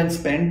school and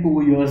spend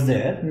 2 years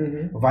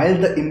there, while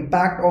the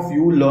impact of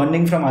you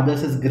learning from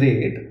others is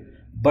great,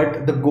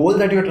 but the goal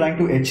that you're trying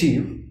to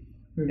achieve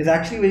is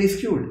actually very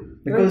skewed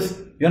because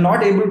you're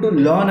not able to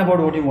learn about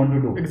what you want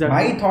to do. Exactly.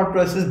 My thought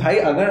process, bhai,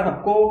 agar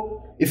aapko,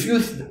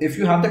 if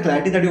you have the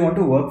clarity that you want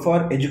to work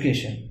for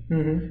education,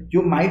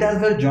 you might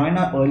as well join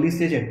an early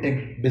stage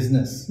edtech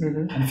business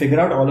and figure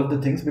out all of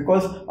the things,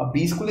 because a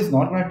B school is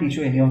not going to teach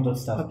you any of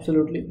those stuff.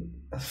 Absolutely.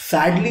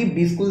 Sadly,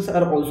 B schools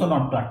are also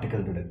not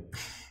practical today.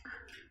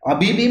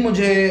 अभी भी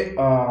मुझे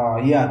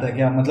ये आता है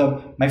क्या,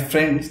 मतलब my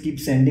friends keep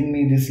sending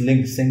me this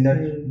link saying that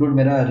dude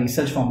मेरा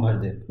research form भर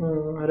दे.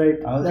 Right.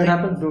 That like,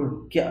 happens,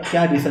 dude.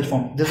 क्या research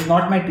form? This is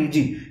not my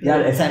TG.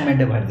 यार assignment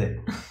है भर दे.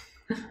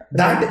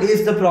 That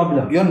is the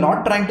problem. You're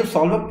not trying to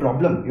solve a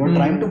problem. You're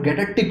trying to get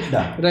a tick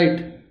done.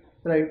 Right.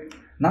 Right.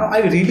 Now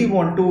I really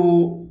want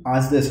to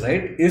ask this,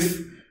 right? If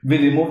we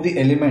remove the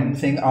element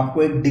saying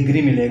आपको एक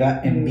degree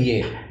मिलेगा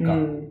MBA का,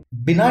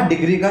 बिना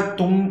degree का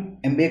तुम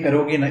MBA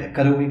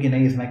करोगे कि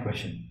नहीं is my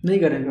question. नहीं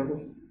करेगा वो.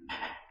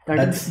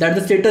 That's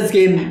the status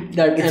game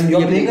that MBA.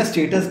 You're playing a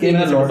status game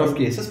in a lot of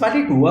cases, but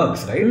it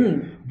works,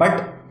 right?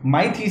 But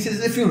my thesis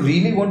is, if you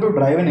really want to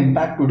drive an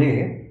impact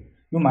today,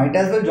 you might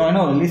as well join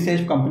an early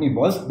stage company,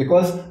 boss,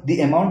 because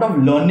the amount of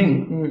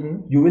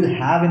learning you will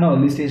have in an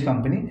early stage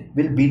company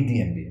will beat the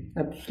MBA.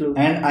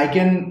 Absolutely. And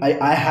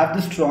I have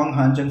this strong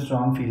hunch and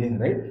strong feeling,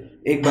 right?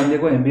 एक बंदे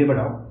को MBA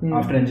पढ़ाओ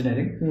after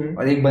engineering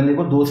और एक बंदे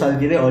को 2 साल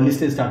के लिए अर्ली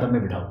स्टेज स्टार्टअप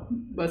में बिठाओ,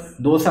 बस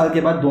 2 साल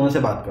के बाद दोनों से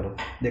बात करो,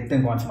 देखते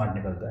हैं कौन स्मार्ट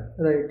निकलता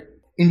है. Right.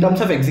 In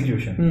terms of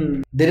execution,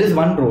 there is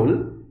one role.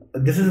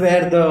 This is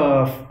where the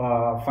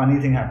funny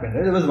thing happened.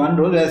 Right? There was one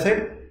role where I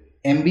said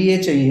MBA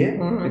चाहिए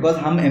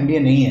because हम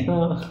MBA नहीं है,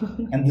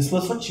 and this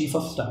was for chief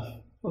of staff.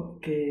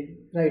 Okay,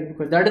 right.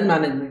 Because that is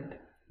management.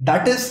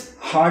 That is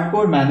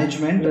hardcore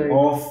management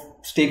of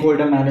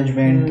stakeholder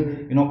management.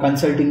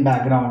 Consulting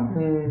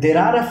background. There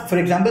are, for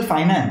example,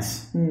 finance.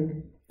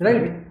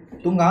 Right.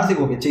 तुम कहाँ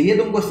सीखोगे? चाहिए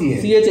तुमको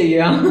CA चाहिए,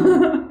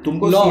 हाँ.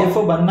 तुमको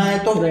CFO बनना है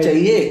तो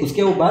चाहिए,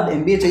 उसके बाद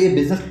MBA चाहिए,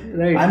 business.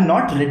 I'm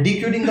not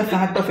ridiculing the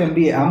fact of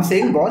MBA. I'm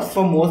saying, boss,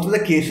 for most of the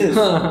cases,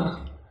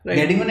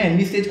 getting on an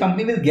MBA stage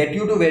company will get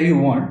you to where you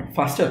want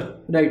faster.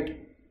 Right.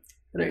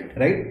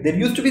 There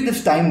used to be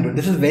this time,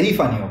 this is very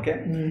funny,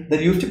 okay?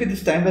 There used to be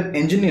this time when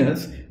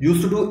engineers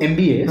used to do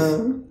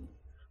MBAs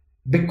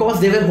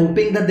because they were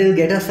hoping that they'll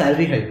get a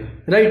salary hike.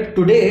 Right.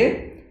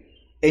 Today,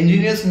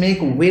 engineers make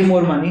way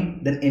more money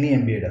than any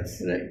MBA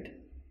does. Right.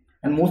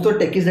 And most of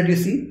the techies that you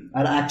see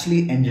are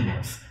actually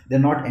engineers. They're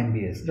not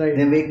MBAs. Right.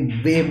 They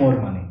make way more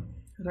money.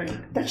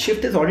 Right. That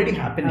shift is already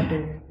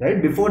happening.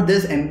 Right. Before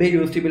this, MBA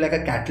used to be like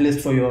a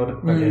catalyst for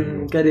your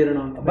career and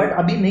all. But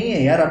abhi nahi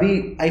hai, yaar.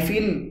 Abhi I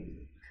feel,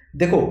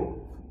 dekho,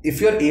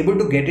 if you're able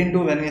to get into,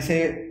 when I say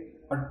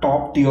a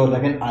top tier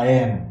like an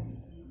IIM,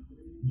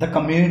 the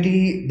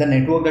community, the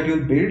network that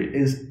you'll build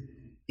is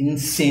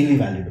insanely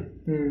valuable.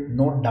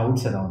 No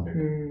doubts around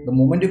it. The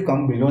moment you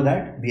come below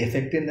that, the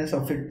effectiveness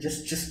of it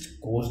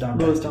just goes down.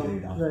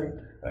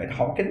 Right.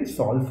 How can you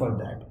solve for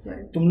that?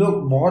 Right. तुम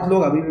लोग, बहुत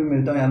लोग अभी भी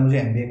मिलता है यार, मुझे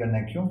MBA करना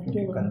है, क्यों?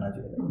 क्योंकि करना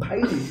चाहिए.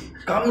 भाई,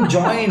 come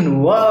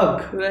join,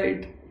 work.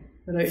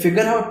 Right.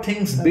 Figure out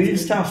things, build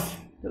stuff.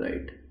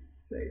 Right.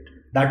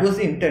 That was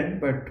the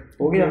intent, but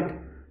हो गया.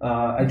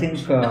 I think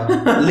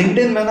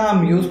LinkedIn में ना,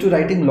 I'm used to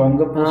writing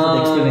longer posts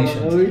with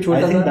explanations.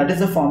 I think that is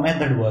the format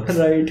that works.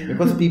 Right.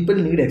 Because people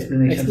need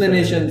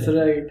explanations.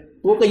 Right.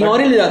 वो कहीं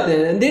और ही ले जाते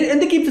हैं,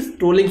 and they keep just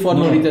trolling for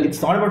no reason.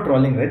 It's not about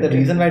trolling, right? The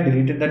reason why I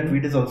deleted that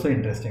tweet is also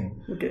interesting.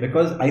 Okay.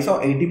 Because I saw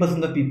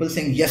 80% of people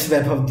saying, yes,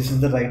 Vaibhav, this is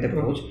the right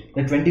approach.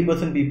 The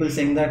 20% people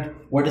saying that,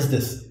 what is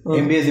this?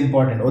 MBA is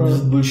important, or this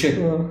is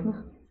bullshit.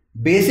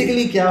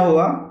 Basically क्या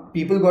हुआ?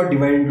 People got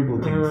divided into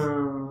 2 things.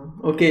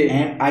 Okay.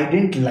 And I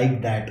didn't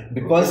like that,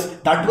 because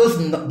that was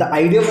the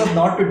idea was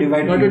not to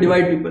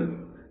divide people.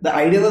 The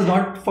idea was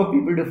not for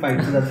people to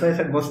fight. So that's why I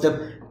said, boss,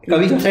 जब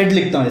कभी thread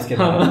लिखता हूँ इसके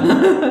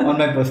बारे on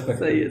my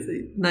perspective. सही.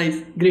 Nice.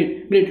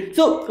 Great.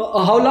 So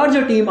how large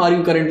a team are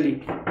you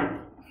currently?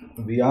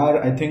 We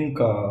are, I think,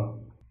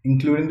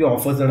 including the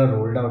offers that are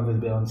rolled out, will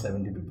be around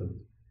 70 people.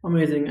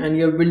 Amazing. And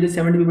you have built a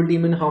 70 people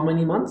team in how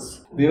many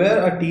months? We were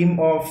a team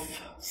of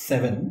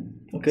 7.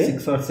 Okay.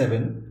 6 or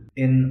 7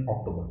 in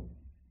October.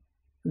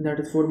 That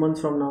is 4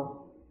 months from now.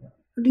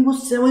 But you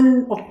was 7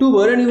 in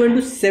October and you went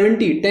to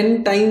 70,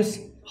 10 times.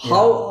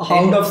 How?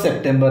 End of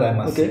September, I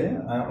must say.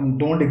 I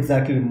don't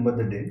exactly remember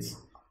the dates.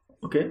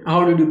 Okay.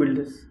 How did you build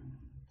this?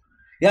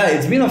 Yeah,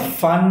 it's been a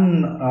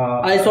fun...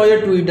 I saw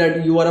your tweet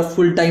that you are a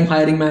full-time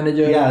hiring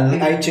manager. Yeah,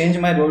 I changed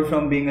my role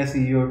from being a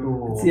CEO to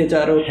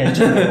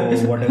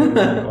CHRO, whatever you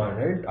want to call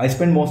it, right? I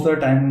spend most of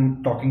the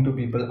time talking to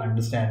people,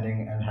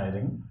 understanding and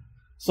hiring.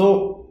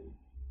 So,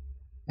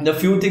 the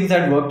few things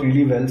that worked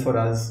really well for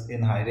us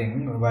in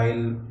hiring,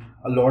 while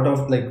a lot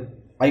of, like,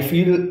 I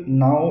feel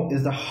now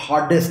is the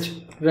hardest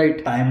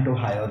time to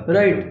hire people.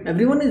 Right.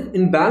 Everyone is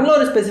in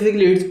Bangalore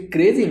specifically. It's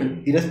crazy,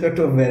 man.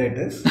 Irrespective of where it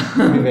is,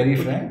 to be very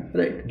frank.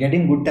 Right.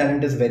 Getting good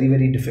talent is very,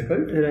 very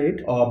difficult. Right.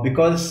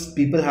 Because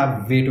people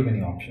have way too many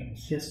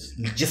options. Yes.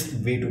 Just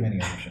way too many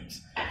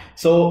options.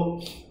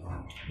 So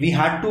we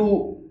had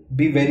to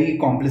be very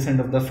complacent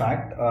of the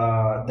fact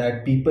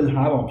that people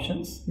have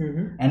options,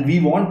 and we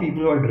want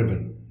people who are driven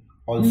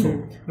also.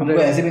 हमको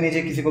ऐसे भी नहीं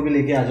चाहिए किसी को भी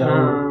लेके आ जाओ,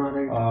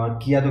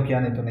 किया तो किया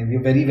नहीं तो नहीं. We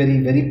are very very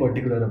very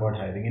particular about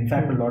hiring. In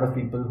fact, a lot of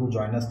people who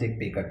join us take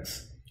pay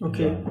cuts.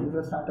 Okay. It's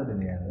a startup in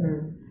the end.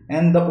 Right?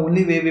 And the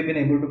only way we've been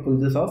able to pull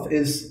this off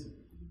is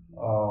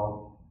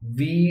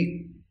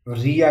we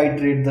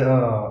reiterate the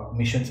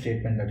mission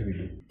statement that we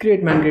do.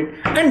 Great, man, great.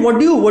 And what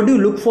do you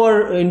look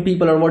for in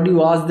people, or what do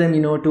you ask them,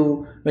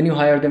 to when you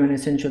hire them, and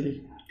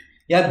essentially?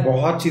 Yeah,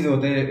 बहुत चीजें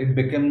होते हैं. It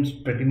becomes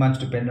pretty much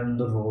dependent on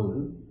the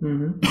role.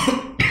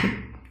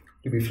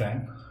 To be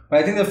frank, but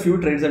I think the few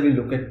traits that we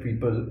look at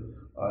people,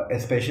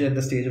 especially at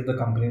the stage of the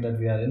company that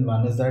we are in.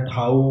 One is that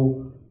how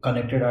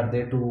connected are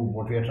they to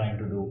what we are trying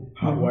to do?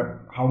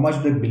 How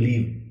much they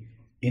believe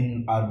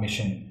in our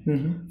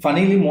mission.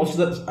 Funnily, most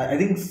of I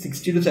think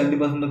 60 to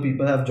 70% of the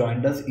people have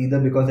joined us either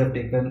because they have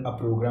taken a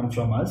program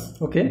from us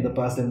in the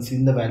past and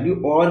seen the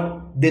value,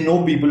 or they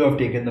know people who have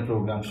taken the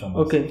programs from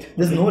us.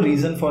 There's no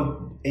reason for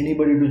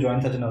anybody to join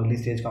such an early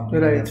stage company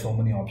that has so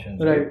many options.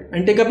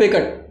 And take a pay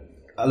cut.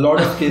 A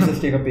lot of cases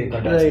take a pay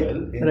cut as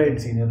well in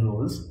senior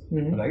roles,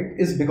 right?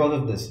 Is because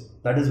of this.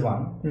 That is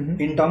one.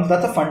 In terms,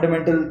 that's a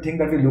fundamental thing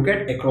that we look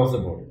at across the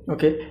board.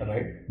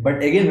 Right?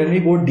 But again, when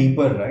we go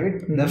deeper,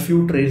 right, there are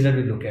few traits that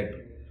we look at.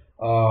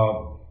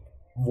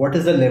 What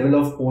is the level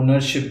of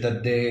ownership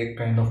that they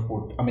kind of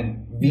put? I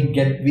mean,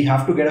 we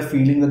have to get a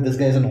feeling that this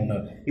guy is an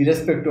owner,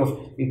 irrespective of,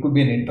 it could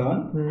be an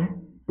intern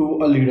to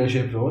a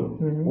leadership role.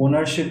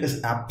 Ownership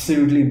is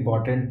absolutely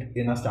important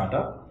in a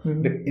startup.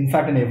 In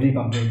fact, in every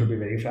company, to be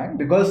very frank,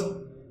 because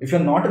if you're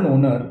not an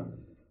owner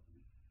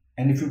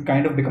and if you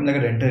kind of become like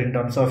a renter in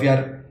terms of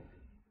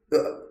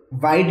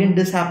why didn't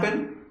this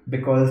happen?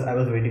 Because I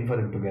was waiting for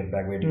him to get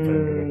back,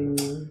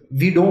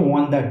 We don't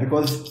want that,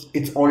 because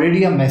it's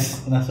already a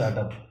mess in a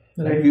startup.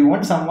 Right? We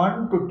want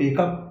someone to take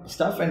up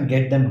stuff and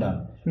get them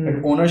done.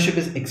 But ownership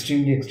is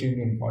extremely,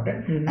 extremely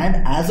important.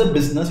 And as a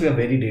business, we are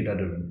very data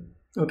driven.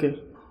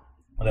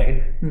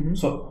 Right?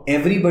 So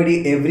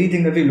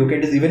everything that we look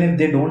at is, even if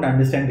they don't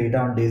understand data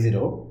on day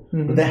zero,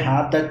 do they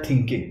have that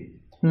thinking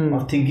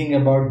of thinking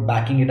about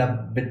backing it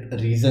up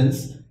with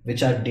reasons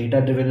which are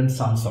data driven in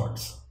some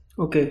sorts.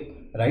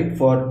 Right?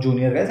 For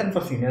junior guys, and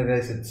for senior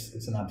guys,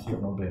 it's an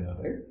absolute no-brainer,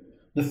 right?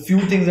 The few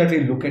things that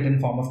we look at in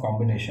form of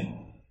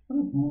combination,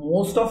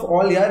 most of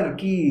all,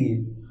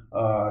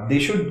 they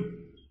should,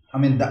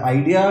 the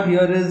idea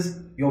here is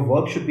your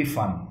work should be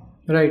fun.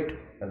 Right?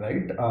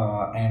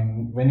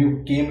 And when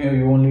you came here,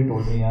 you only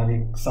told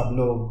me, sab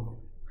log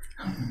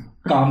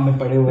kaam mein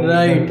pade hue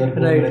hain,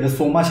 there's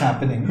so much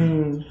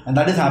happening, and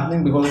that is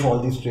happening because of all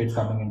these traits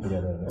coming in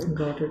together, right?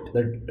 Got it.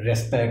 That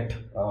respect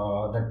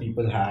that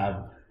people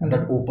have, and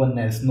that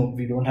openness. No,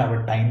 we don't have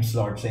a time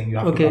slot saying you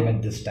have to come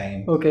at this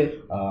time.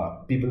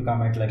 People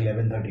come at like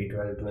 11:30,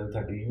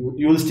 12:30.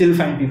 You will still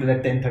find people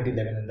at 10:30,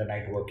 11 in the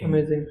night working.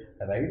 Amazing.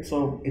 Right?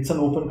 So it's an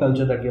open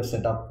culture that we have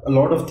set up. A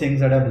lot of things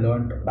that I've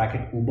learned back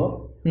at Uber.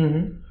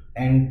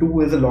 And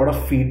two is a lot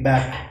of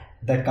feedback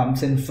that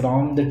comes in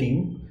from the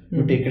team.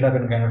 You take it up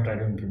and kind of try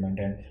to implement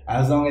it.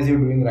 As long as you're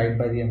doing right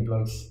by the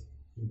employees,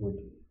 good.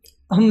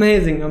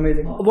 Amazing.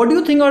 What do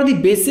you think are the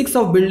basics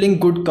of building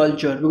good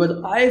culture?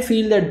 Because I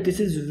feel that this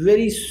is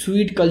very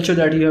sweet culture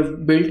that you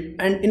have built,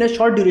 and in a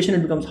short duration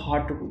it becomes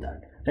hard to do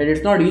that. Right?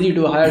 It's not easy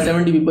to hire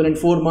 70 people in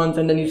 4 months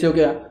and then you say,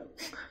 okay,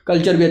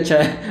 culture bhi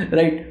acha hai,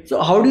 right?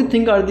 So how do you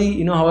think are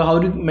the, how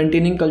do you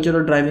maintaining culture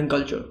or driving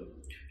culture?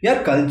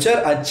 Yeah,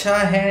 culture acha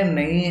hai,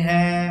 nahi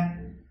hai,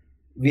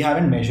 we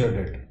haven't measured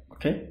it.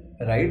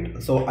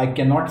 Right? So I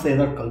cannot say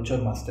that culture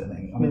must have.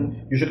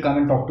 You should come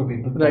and talk to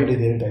people. Probably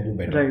they'll tell you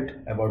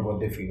better about what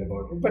they feel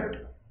about it.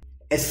 But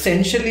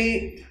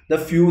essentially, the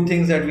few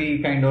things that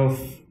we kind of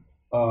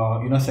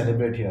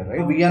celebrate here,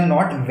 right? We are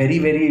not very,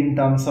 very in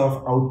terms of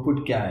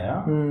output kya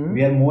aaya.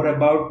 We are more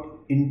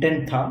about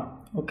intent tha.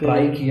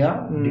 Try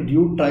kiya. Did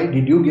you try?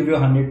 Did you give your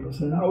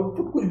 100%?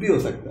 Output kuch bhi ho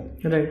sakta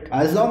hai. Right.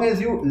 As long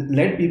as you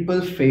let people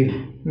fail.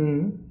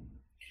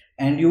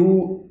 And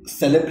you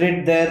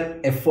celebrate their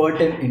effort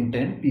and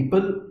intent,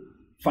 people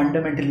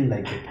fundamentally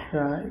like it.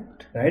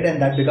 Right?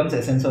 And that becomes the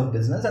essence of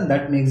business, and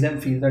that makes them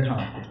feel that,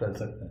 kuch kar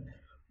sakte hain.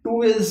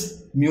 Two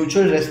is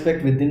mutual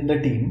respect within the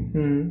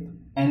team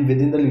and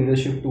within the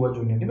leadership to a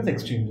junior team is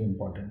extremely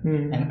important.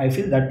 And I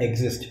feel that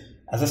exists.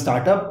 As a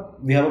startup,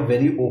 we have a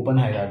very open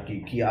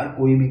hierarchy. कि यार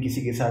कोई भी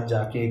किसी के साथ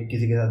जाके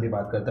किसी के साथ भी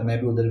बात करता है, मैं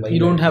भी उधर. You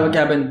don't have a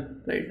cabin,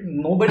 right?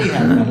 Nobody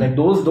has that. Like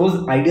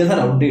those ideas are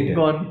outdated.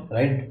 Gone.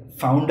 Right?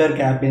 Founder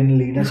cabin,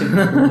 leadership.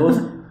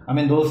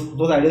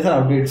 those ideas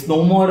are outdated. It's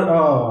no more.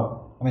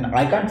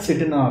 I can't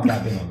sit in a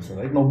cabin also,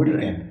 right? Nobody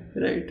can.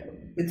 Right.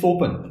 It's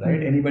open,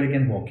 right? Anybody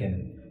can walk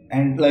in.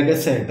 And like I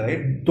said,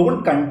 right,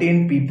 don't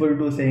contain people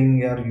to saying,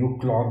 you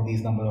clock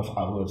these number of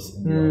hours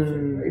in the office,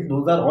 right?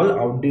 Those are all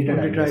outdated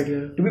ideas.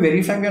 To be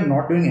very frank, we are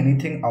not doing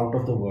anything out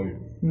of the world.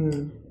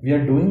 We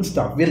are doing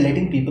stuff. We are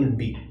letting people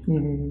be.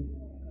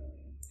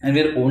 And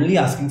we are only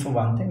asking for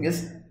one thing,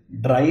 is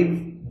drive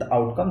the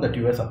outcome that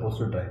you are supposed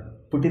to drive.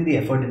 Put in the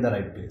effort in the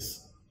right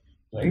place.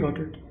 Right? Got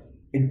it.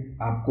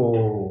 आपको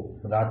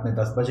रात में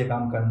 10 बजे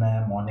काम करना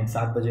है, morning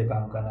 7 बजे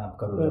काम करना है, आप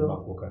करो जब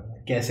आपको करना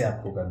है, कैसे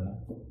आपको करना है,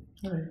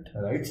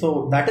 right? So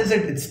that is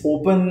it. It's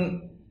open.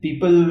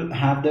 People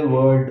have their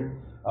word.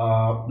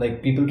 Like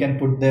people can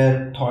put their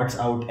thoughts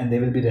out and they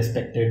will be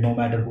respected no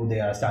matter who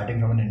they are,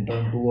 starting from an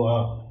intern to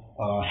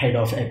a head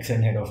of X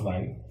and head of Y.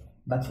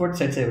 That's what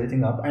sets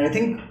everything up. And I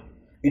think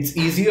it's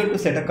easier to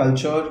set a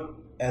culture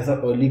as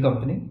an early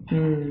company.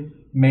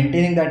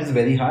 Maintaining that is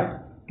very hard.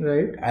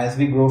 Right. As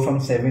we grow from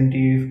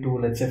 70 to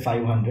let's say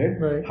 500,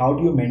 right, how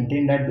do you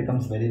maintain that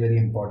becomes very, very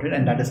important,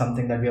 and that is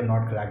something that we have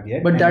not cracked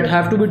yet. But that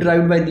have to be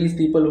driven by these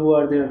people who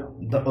are there.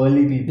 The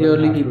early people. The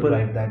early have people. To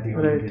drive that. The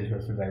early people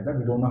have to drive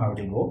that. We don't know how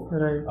it will go.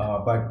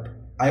 Right. But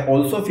I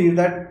also feel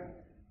that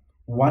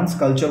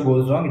once culture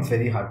goes wrong, it's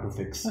very hard to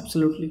fix.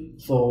 Absolutely.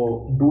 So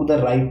do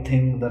the right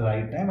thing the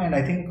right time,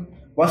 and I think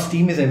first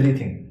team is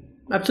everything.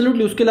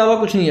 Absolutely. उसके अलावा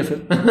कुछ नहीं है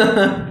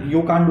फिर. You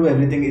can't do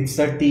everything. It's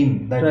the team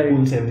that right,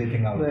 pulls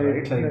everything out,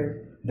 right? Like right,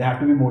 they have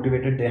to be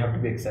motivated. They have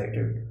to be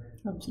excited.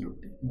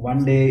 Absolutely.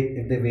 One day,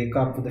 if they wake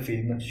up with the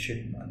feeling that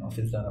shit, man,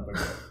 office done up.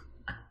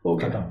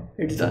 Okay.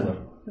 It's done. Over.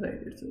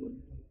 Right. It's over.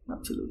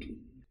 Absolutely.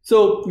 So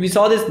we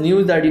saw this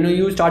news that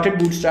you started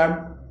Bootstrap,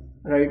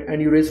 right,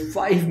 and you raised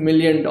 $5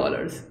 million.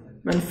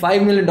 Man,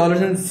 $5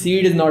 million in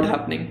seed is not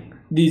happening.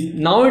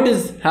 Now it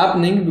is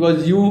happening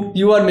because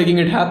you are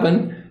making it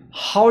happen.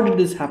 How did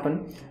this happen?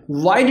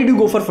 Why did you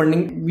go for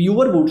funding? You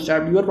were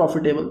bootstrapped, you were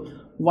profitable.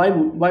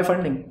 Why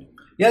funding?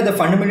 Yeah, there are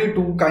fundamentally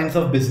two kinds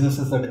of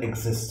businesses that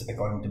exist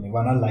according to me.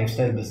 One are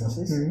lifestyle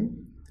businesses.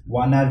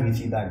 One are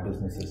VC-backed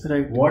businesses.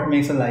 Right. What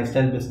makes a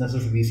lifestyle business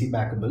is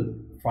VC-backable?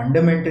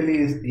 Fundamentally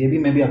is, ये भी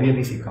मैं भी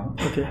अभी सीखा हूँ.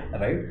 Okay.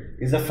 Right?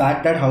 Is the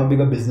fact that how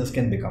big a business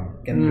can become.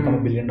 Can become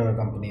 $1 billion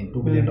company,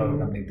 $2 billion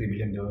company, $3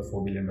 billion,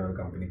 $4 billion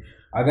company.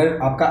 अगर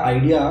आपका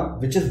idea,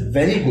 which is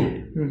very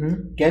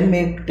good, can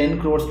make 10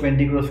 crores,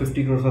 20 crores,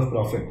 50 crores of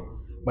profit,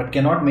 but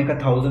cannot make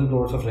 1,000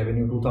 crores of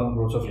revenue, 2,000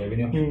 crores of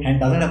revenue, and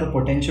doesn't have the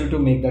potential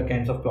to make that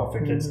kinds of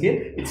profits at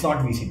scale, it's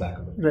not VC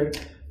backable.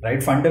 Right.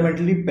 Right?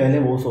 Fundamentally पहले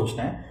वो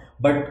सोचना है.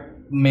 But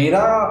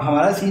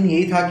हमारा scene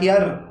यही था कि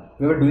यार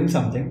we were doing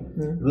something.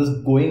 It was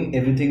going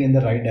everything in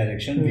the right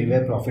direction. We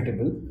were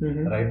profitable.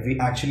 Right? We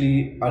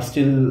actually are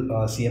still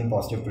CM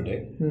positive today.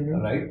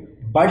 Right?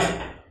 But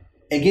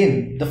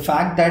again, the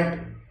fact that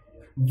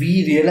we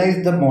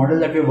realize the model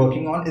that we're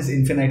working on is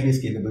infinitely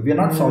scalable. We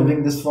are not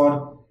solving this for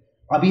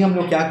अभी हम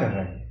लोग क्या कर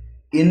रहे हैं?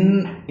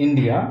 In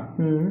India,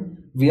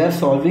 we are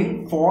solving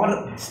for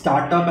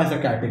startup as a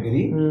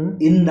category.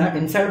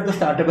 Inside of the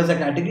startup as a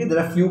category, there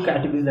are few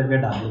categories that we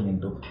are dabbling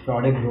into.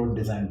 Product, growth,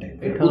 design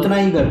type. Right? उतना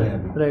ही कर रहे हैं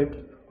अभी. Right.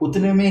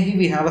 उतने में ही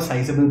we have a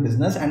sizable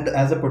business and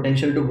has a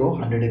potential to grow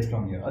 100x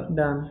from here.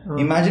 Damn.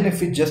 Imagine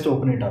if we just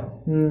open it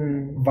up.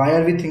 Why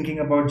are we thinking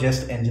about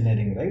just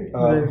engineering, right?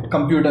 Right.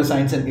 Computer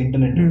science and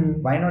internet.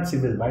 Why not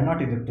civil? Why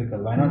not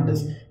electrical? Why not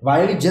this? Why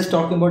are we just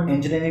talking about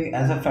engineering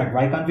as a fact?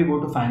 Why can't we go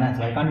to finance?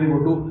 Why can't we go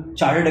to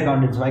chartered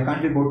accountants? Why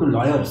can't we go to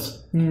lawyers?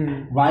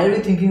 Why are we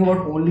thinking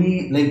about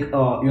only like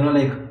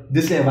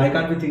this way? Why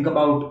can't we think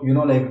about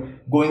like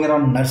going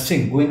around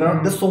nursing,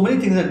 there's so many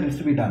things that needs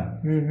to be done.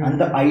 And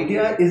the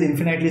idea is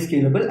infinitely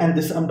scalable, and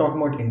this I'm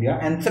talking about India,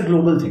 and it's a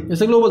global thing.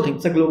 It's a global thing.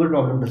 It's a global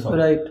problem to solve.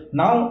 Right.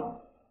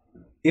 Now,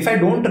 if I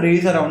don't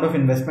raise a round of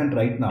investment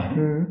right now,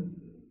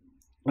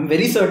 I'm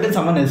very certain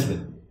someone else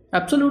will.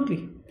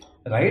 Absolutely.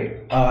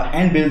 Right?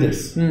 And build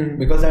this.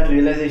 Because that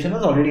realization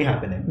was already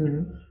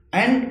happening.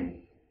 And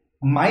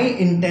my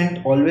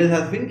intent always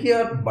has been कि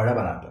यार बड़ा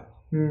बनाता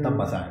है,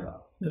 तब मजा आएगा.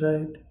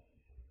 Right.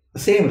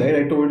 Same, right?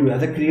 I told you,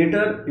 as a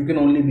creator, you can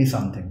only be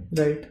something.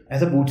 Right.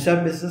 As a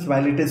bootstrap business,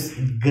 while it is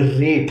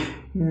great,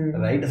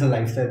 right? As a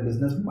lifestyle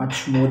business,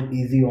 much more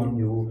easy on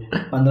you.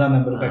 15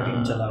 member का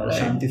team चलाओ,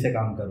 शांति से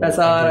काम करो.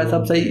 पैसा आ रहा है,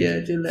 सब सही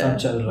है, चिल है. सब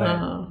चल रहा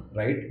है,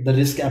 right? The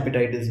risk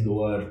appetite is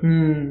lower.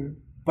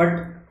 But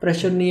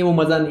pressure नहीं है, वो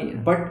मजा नहीं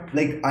है. But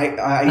like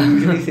I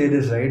usually say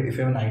this, right? If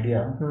you have an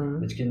idea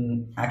which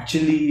can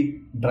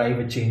actually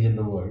drive a change in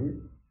the world,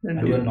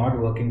 and you're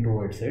not working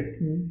towards it,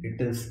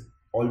 it is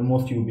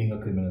almost you being a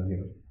criminal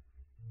here,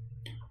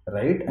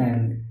 right?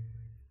 And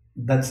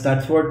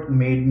that's what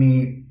made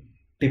me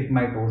tip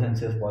my toes and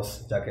say boss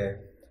जाके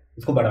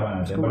इसको बड़ा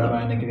बनाना चाहिए. बड़ा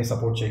बनाने के लिए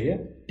support चाहिए,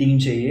 team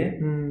चाहिए,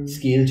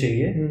 स्केल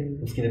चाहिए,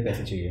 उसके लिए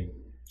पैसे चाहिए.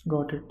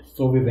 Got it.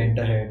 So we went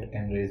ahead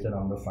and raised a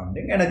round of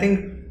funding, and I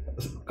think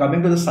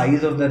coming to the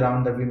size of the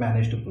round that we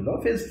managed to pull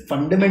off is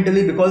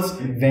fundamentally because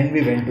when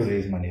we went to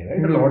raise money,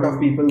 right? A lot of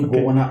people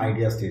go on an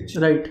idea stage,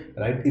 right?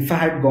 If I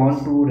had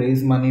gone to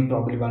raise money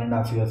probably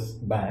 1.5 years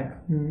back,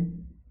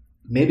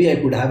 maybe I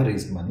could have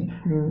raised money,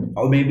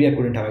 or maybe I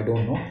couldn't have. I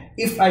don't know.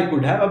 If I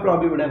could have, I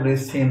probably would have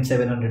raised same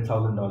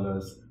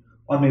 $700,000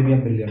 or maybe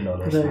 $1 million.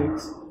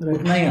 Right.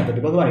 उतना ही आता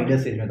because वो idea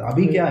stage में था.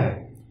 अभी क्या है?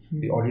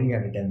 We already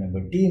had a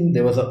 10-member team.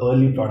 There was an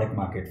early product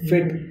market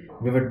fit.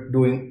 We were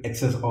doing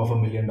excess of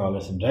 $1 million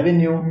in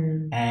revenue,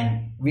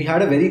 and we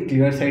had a very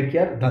clear sight कि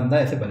यार धंधा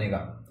ऐसे बनेगा.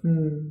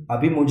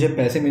 अभी मुझे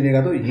पैसे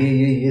मिलेगा तो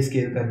ये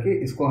scale करके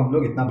इसको हम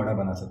लोग इतना बड़ा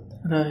बना सकते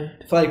हैं.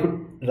 Right. So I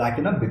could rack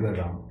in a bigger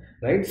round,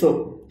 right? So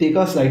take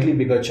a slightly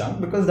bigger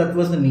chunk because that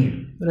was the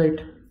need. Right.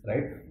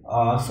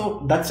 So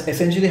that's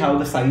essentially how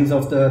the size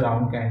of the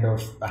round kind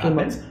of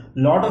happens.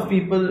 Lot of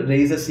people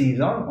raise a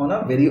seed on a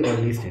very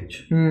early stage.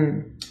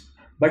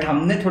 But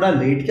हमने थोड़ा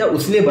late किया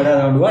उसलिए बड़ा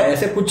round हुआ.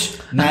 ऐसे कुछ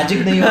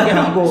magic नहीं हो कि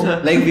हमको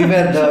like we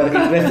were the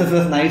investors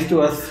was nice to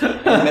us,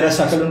 मेरा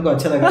शक्ल उनको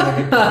अच्छा लगा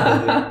कि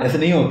ऐसे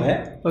नहीं होता है.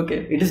 Okay,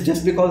 it is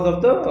just because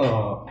of the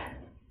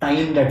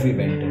time that we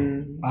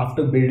went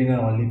after building an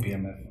only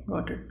PMF.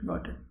 Got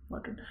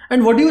it.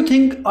 And what do you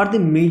think are the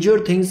major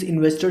things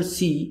investors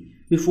see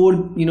before,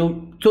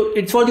 so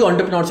it's for the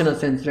entrepreneurs in a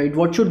sense, right?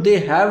 What should they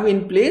have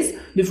in place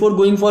before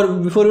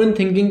even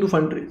thinking to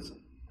fundraise?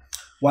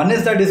 One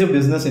is that is your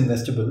business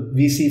investable,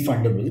 VC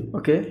fundable.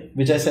 Okay.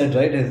 Which I said,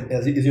 right?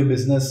 Is your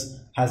business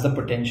has the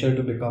potential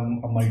to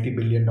become a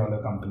multi-billion-dollar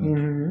company,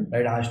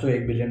 right? आज तो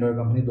 $1 billion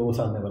company 2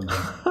 साल में बन गई,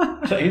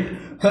 right?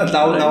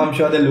 Now I'm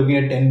sure they're looking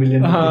at 10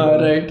 billion.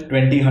 Right.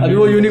 20. अभी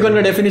वो unicorn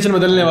का definition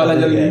बदलने वाला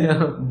जल्दी.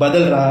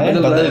 बदल रहा है,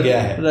 बदल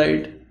गया है.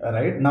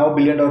 Right. Now $1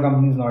 billion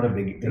company is not a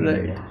big thing.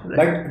 Right.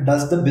 But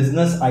does the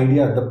business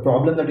idea, the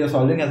problem that you're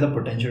solving, has the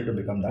potential to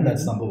become that?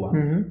 That's number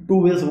one.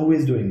 Two is who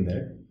is doing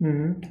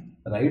that.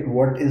 Right,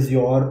 what is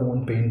your own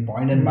pain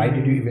point and why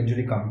did you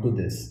eventually come to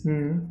this?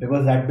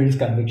 Because that builds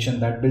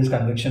conviction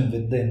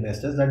with the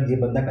investors that ये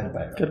बंदा कर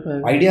पाएगा.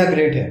 Idea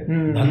great है,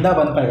 धंधा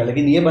बन पाएगा,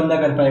 लेकिन ये बंदा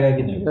कर पाएगा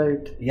कि नहीं,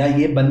 right. या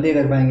ये बंदे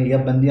कर पाएंगे या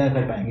बंदियां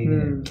कर पाएंगे कि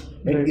नहीं.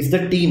 Right. Is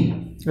the team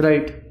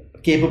right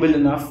capable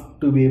enough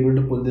to be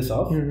able to pull this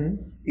off?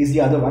 Is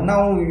the other one. Now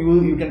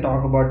you can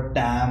talk about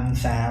TAM,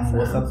 SAM,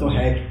 वो सब तो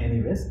है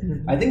anyways.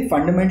 I think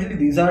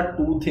fundamentally these are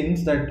two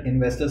things that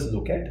investors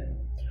look at.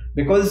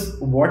 Because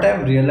what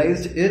I've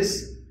realized is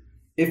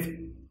if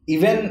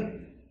even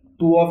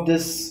two of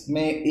this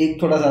में एक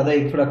थोड़ा ज़्यादा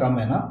एक थोड़ा कम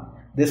है ना,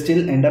 they still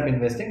end up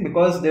investing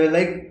because they were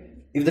like,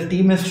 if the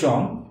team is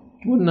strong,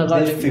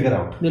 they'll figure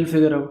out.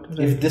 Right.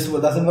 If this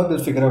doesn't work,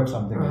 they'll figure out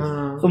something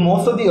else. So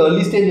most of the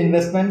early stage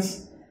investments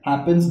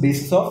happens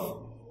based of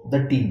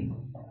the team.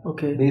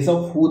 Okay. Based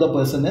of who the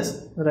person is.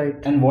 Right.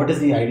 And what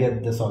is the idea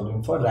that they're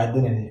solving for rather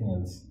than anything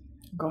else.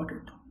 Got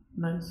it.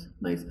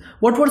 Nice.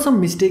 What were some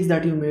mistakes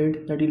that you made,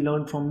 that you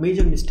learned from?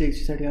 Major mistakes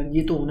you said यार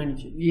ये तो होना नहीं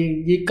चाहिए,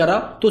 ये करा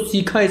तो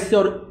सीखा इससे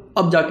और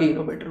अब जाके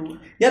बेटर हुआ.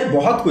 यार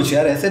बहुत कुछ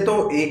यार, ऐसे तो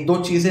एक दो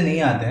चीजें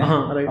नहीं आते हैं.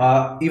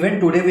 Even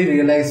today we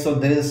realize, so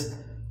there is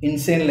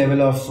insane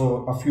level of, so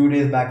a few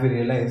days back we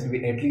realized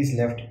we at least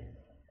left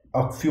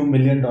a few $1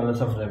 million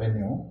of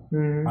revenue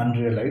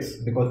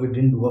unrealized because we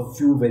didn't do a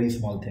few very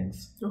small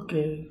things.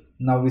 Okay.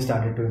 Now we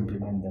started to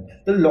implement them.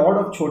 There are a lot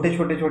of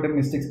छोटे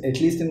mistakes,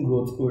 at least in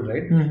growth school,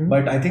 right?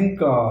 But I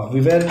think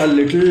we were a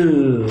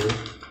little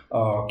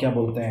क्या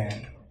बोलते हैं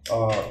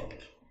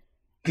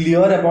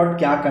clear about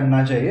क्या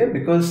करना चाहिए,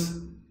 because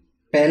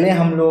पहले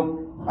हम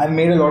लोग I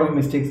made a lot of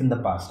mistakes in the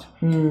past.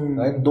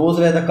 Right? Those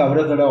were the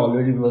covers that I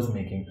already was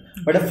making.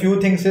 But a few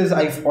things is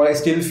I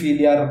still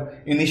feel यार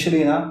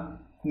initially ना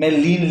मैं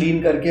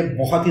लीन करके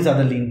बहुत ही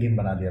ज्यादा लीन टीम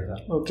बना दिया था.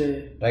 Okay.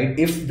 Right?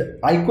 If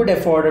I could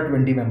afford a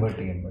 20-member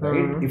team,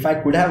 right? If I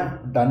could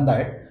have done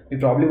that, we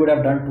probably would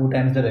have done 2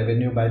 times the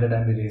revenue by the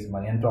time we raised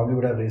money, and probably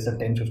would have raised a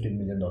 $10-15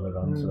 million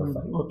round instead of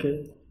 5. Okay.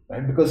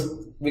 Right? Because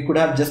we could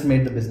have just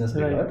made the business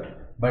bigger,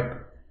 but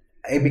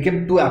I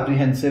became too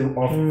apprehensive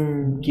of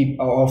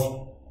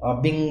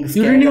being scared.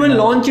 You didn't even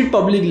launch it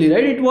publicly,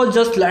 right? It was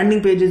just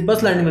landing pages,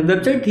 बस landing page,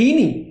 website थी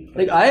नहीं.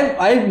 Like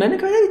मैंने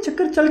कहा यार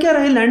चक्कर चल क्या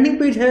रहा है, लैंडिंग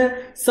पेज है,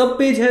 सब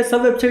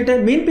वेबसाइट है,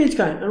 मेन पेज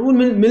का है, वो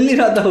मिल नहीं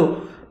रहा था.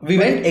 We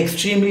went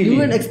extremely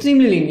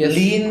lean. Yes.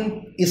 Lean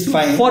is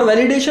fine. For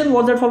validation,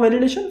 was that for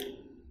validation?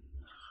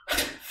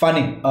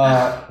 Funny.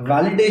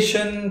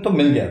 Validation तो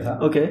मिल गया था.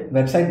 Okay.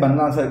 Website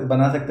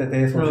बना सकते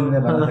थे, social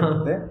media बना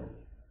सकते थे.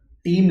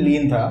 Team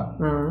lean था,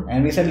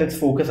 and we said let's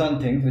focus on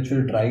things which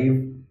will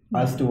drive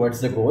us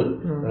towards the goal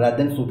rather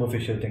than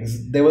superficial things.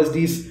 There was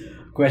these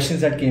questions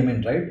that came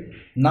in, right?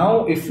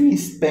 Now if we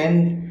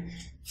spend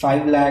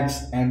 5 lakhs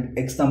and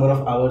X number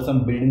of hours on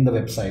building the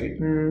website,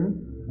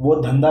 वो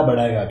धंधा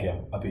बढ़ाएगा क्या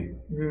अभी?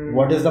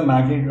 What is the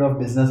magnitude of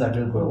business that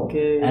will grow?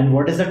 Okay. And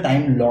what is the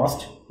time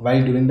lost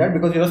while doing that,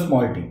 because you're a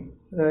small team?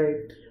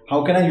 Right.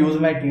 How can I use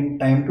my team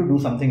time to do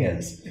something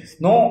else?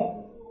 No,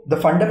 the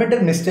fundamental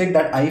mistake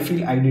that I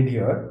feel I did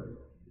here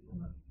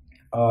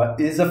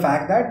is the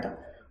fact that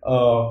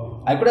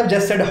I could have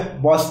just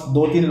said, boss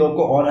 2-3 लोग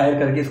को और hire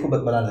करके इसको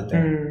बना देते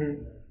हैं.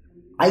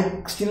 I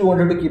still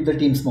wanted to keep the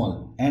team small,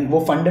 and वो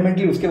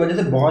fundamentally उसके वजह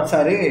से बहुत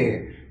सारे,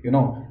 you know,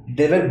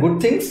 there were good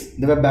things,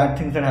 there were bad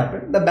things that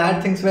happened. The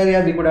bad things were,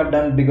 yeah, we could have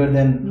done bigger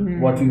than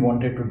what we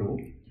wanted to do.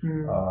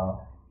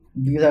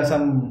 These are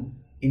some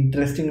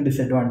interesting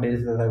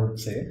disadvantages that I would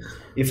say.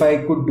 If I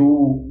could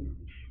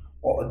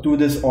do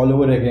this all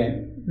over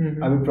again,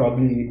 I would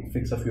probably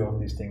fix a few of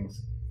these things.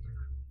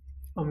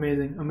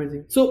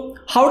 Amazing. So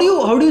how do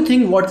you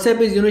think WhatsApp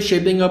is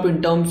shaping up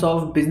in terms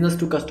of business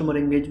to customer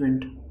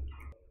engagement?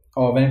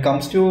 When it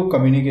comes to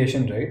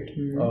communication, right?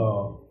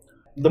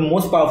 The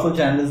most powerful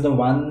channel is the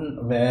one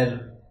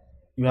where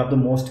you have the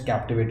most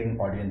captivating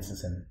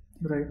audiences in,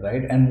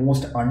 right? And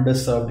most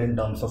underserved in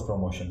terms of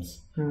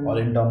promotions or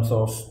in terms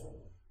of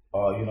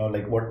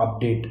like what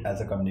update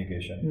as a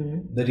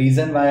communication. The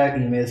reason why our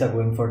emails are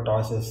going for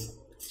toss is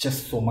it's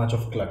just so much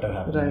of clutter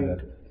happening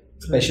there.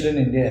 Especially in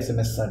India,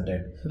 SMS are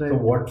dead. So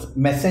what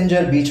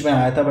Messenger beach mein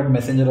aaya tha, but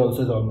Messenger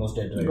also is almost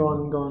dead right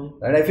now. Gone.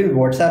 Right, I feel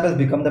WhatsApp has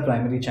become the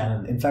primary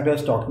channel. In fact, I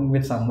was talking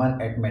with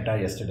someone at Meta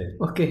yesterday.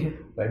 Okay.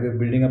 Right, we're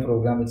building a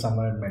program with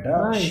someone at Meta.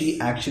 Nice. She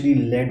actually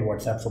led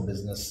WhatsApp for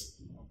Business,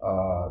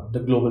 the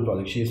global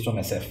project. She is from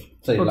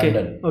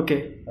London.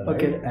 Okay.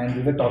 And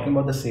we were talking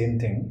about the same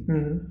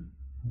thing.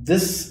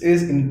 This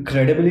is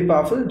incredibly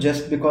powerful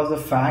just because the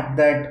fact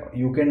that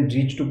you can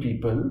reach to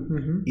people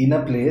in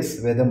a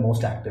place where they're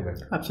most active at.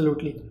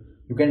 Absolutely.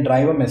 You can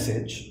drive a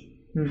message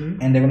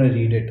and they're going to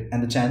read it,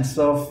 and the chance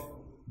of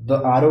the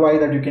ROI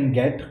that you can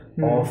get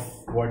of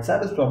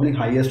WhatsApp is probably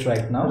highest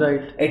right now,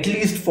 at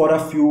least for a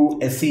few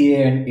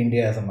SEA and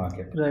India as a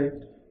market.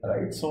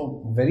 Right.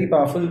 So very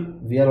powerful.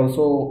 We are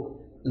also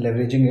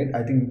leveraging it.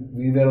 I think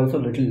we were also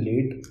a little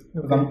late.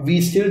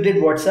 We still did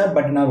WhatsApp,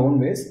 but in our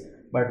own ways.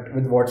 But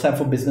with WhatsApp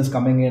for Business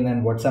coming in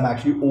and WhatsApp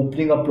actually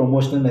opening up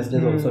promotional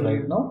messages also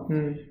right now,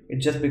 it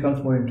just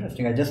becomes more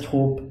interesting. I just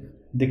hope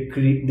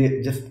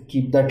they just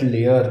keep that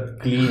layer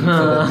clean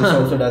so that this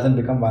also doesn't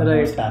become one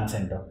more spam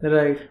center.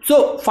 Right.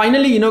 So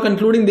finally,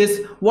 concluding this,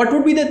 what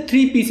would be the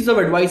 3 pieces of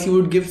advice you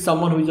would give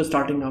someone who is just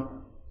starting up?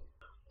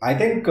 I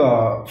think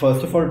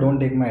first of all, don't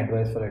take my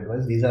advice for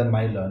advice. These are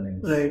my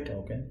learnings. Right.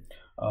 Okay.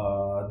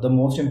 The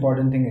most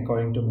important thing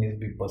according to me is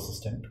be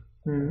persistent.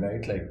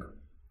 Right. Like,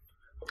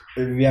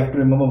 we have to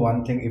remember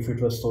one thing: if it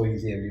was so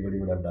easy, everybody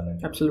would have done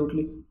it.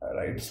 Absolutely.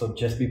 Right. So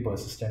just be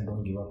persistent.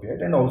 Don't give up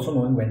yet. And also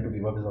knowing when to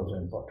give up is also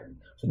important.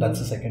 So that's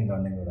the second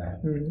learning that I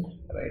have.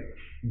 Right.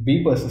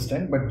 Be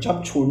persistent, but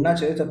जब छोड़ना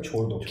चाहिए तब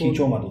छोड़ दो.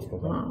 खींचो मत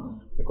उसको.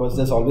 Because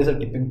there's always a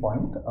tipping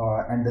point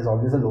and there's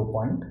always a low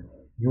point.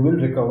 You will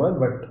recover,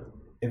 but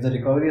if the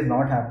recovery is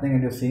not happening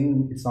and you're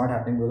seeing it's not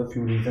happening because of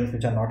few reasons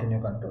which are not in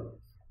your control,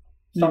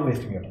 stop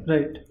wasting your time.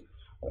 Right.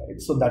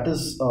 So that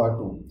is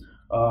two.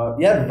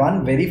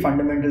 One very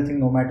fundamental thing,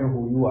 no matter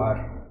who you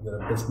are, you're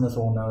a business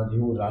owner,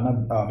 you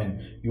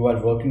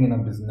are working in a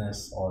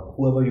business or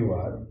whoever you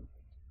are,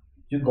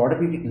 you got to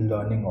be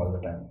learning all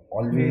the time.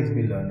 Always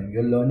be learning.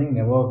 Your learning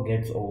never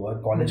gets over.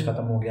 College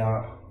khatam ho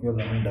gaya, your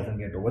learning doesn't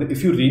get over.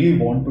 If you really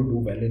want to do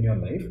well in your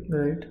life,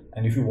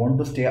 and if you want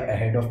to stay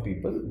ahead of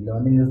people,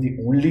 learning is the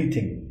only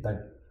thing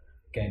that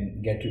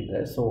can get you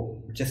there.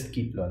 So just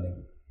keep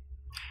learning.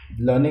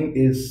 Learning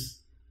is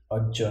a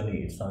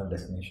journey, it's not a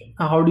destination.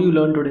 How do you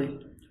learn today?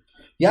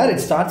 Yeah, it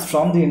starts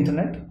from the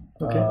internet.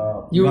 Okay.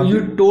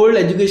 You told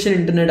education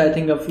internet, I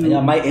think a few.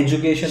 Yeah, my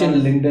education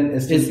on LinkedIn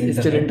is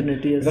still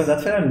internet, yes. Because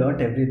that's where I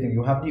learned everything.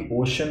 You have the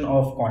ocean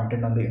of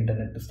content on the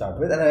internet to start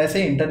with. And when I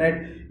say internet,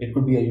 it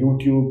could be a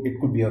YouTube,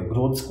 it could be a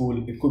growth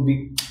school, it could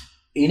be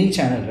any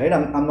channel, right?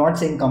 I'm not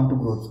saying come to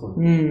growth school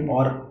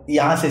or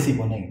yahan se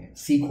seekho, nahi,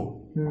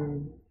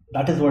 seekho.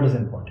 That is what is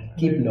important.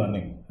 Keep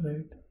learning.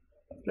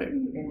 Right.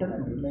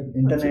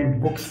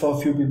 Internet books for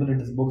a few people,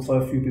 it is books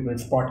for a few people,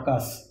 it's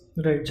podcasts.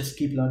 Right. Just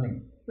keep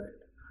learning.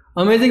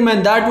 Amazing,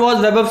 man. That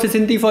was Vaibhav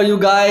Sisinty for you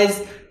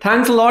guys.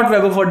 Thanks a lot,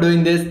 Vaibhav, for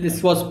doing this.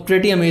 This was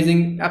pretty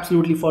amazing,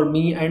 absolutely, for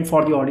me and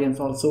for the audience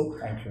also.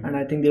 Thank you. And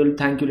I think they will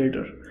thank you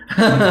later.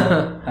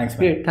 Thanks, man.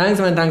 Great. Thanks,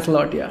 man. Thanks a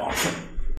lot. Yeah. Awesome.